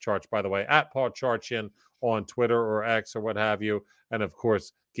out to Charge, by the way, at Paul Charchin on Twitter or X or what have you. And of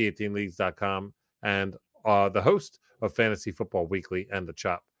course, GuillotineLeagues.com and the host of Fantasy Football Weekly and the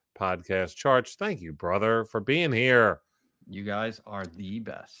Chop podcast. Charge, thank you, brother, for being here. You guys are the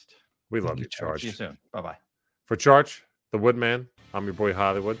best. We love you, Charge. See you soon. Bye-bye. For Charge, the Woodman, I'm your boy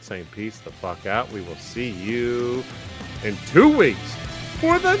Hollywood saying peace the fuck out. We will see you in 2 weeks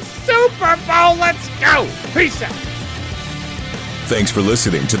for the Super Bowl. Let's go. Peace out. Thanks for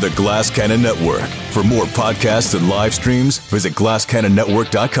listening to the Glass Cannon Network. For more podcasts and live streams, visit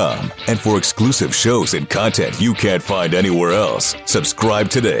glasscannonnetwork.com. And for exclusive shows and content you can't find anywhere else, subscribe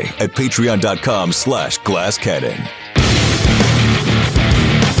today at patreon.com/glasscannon.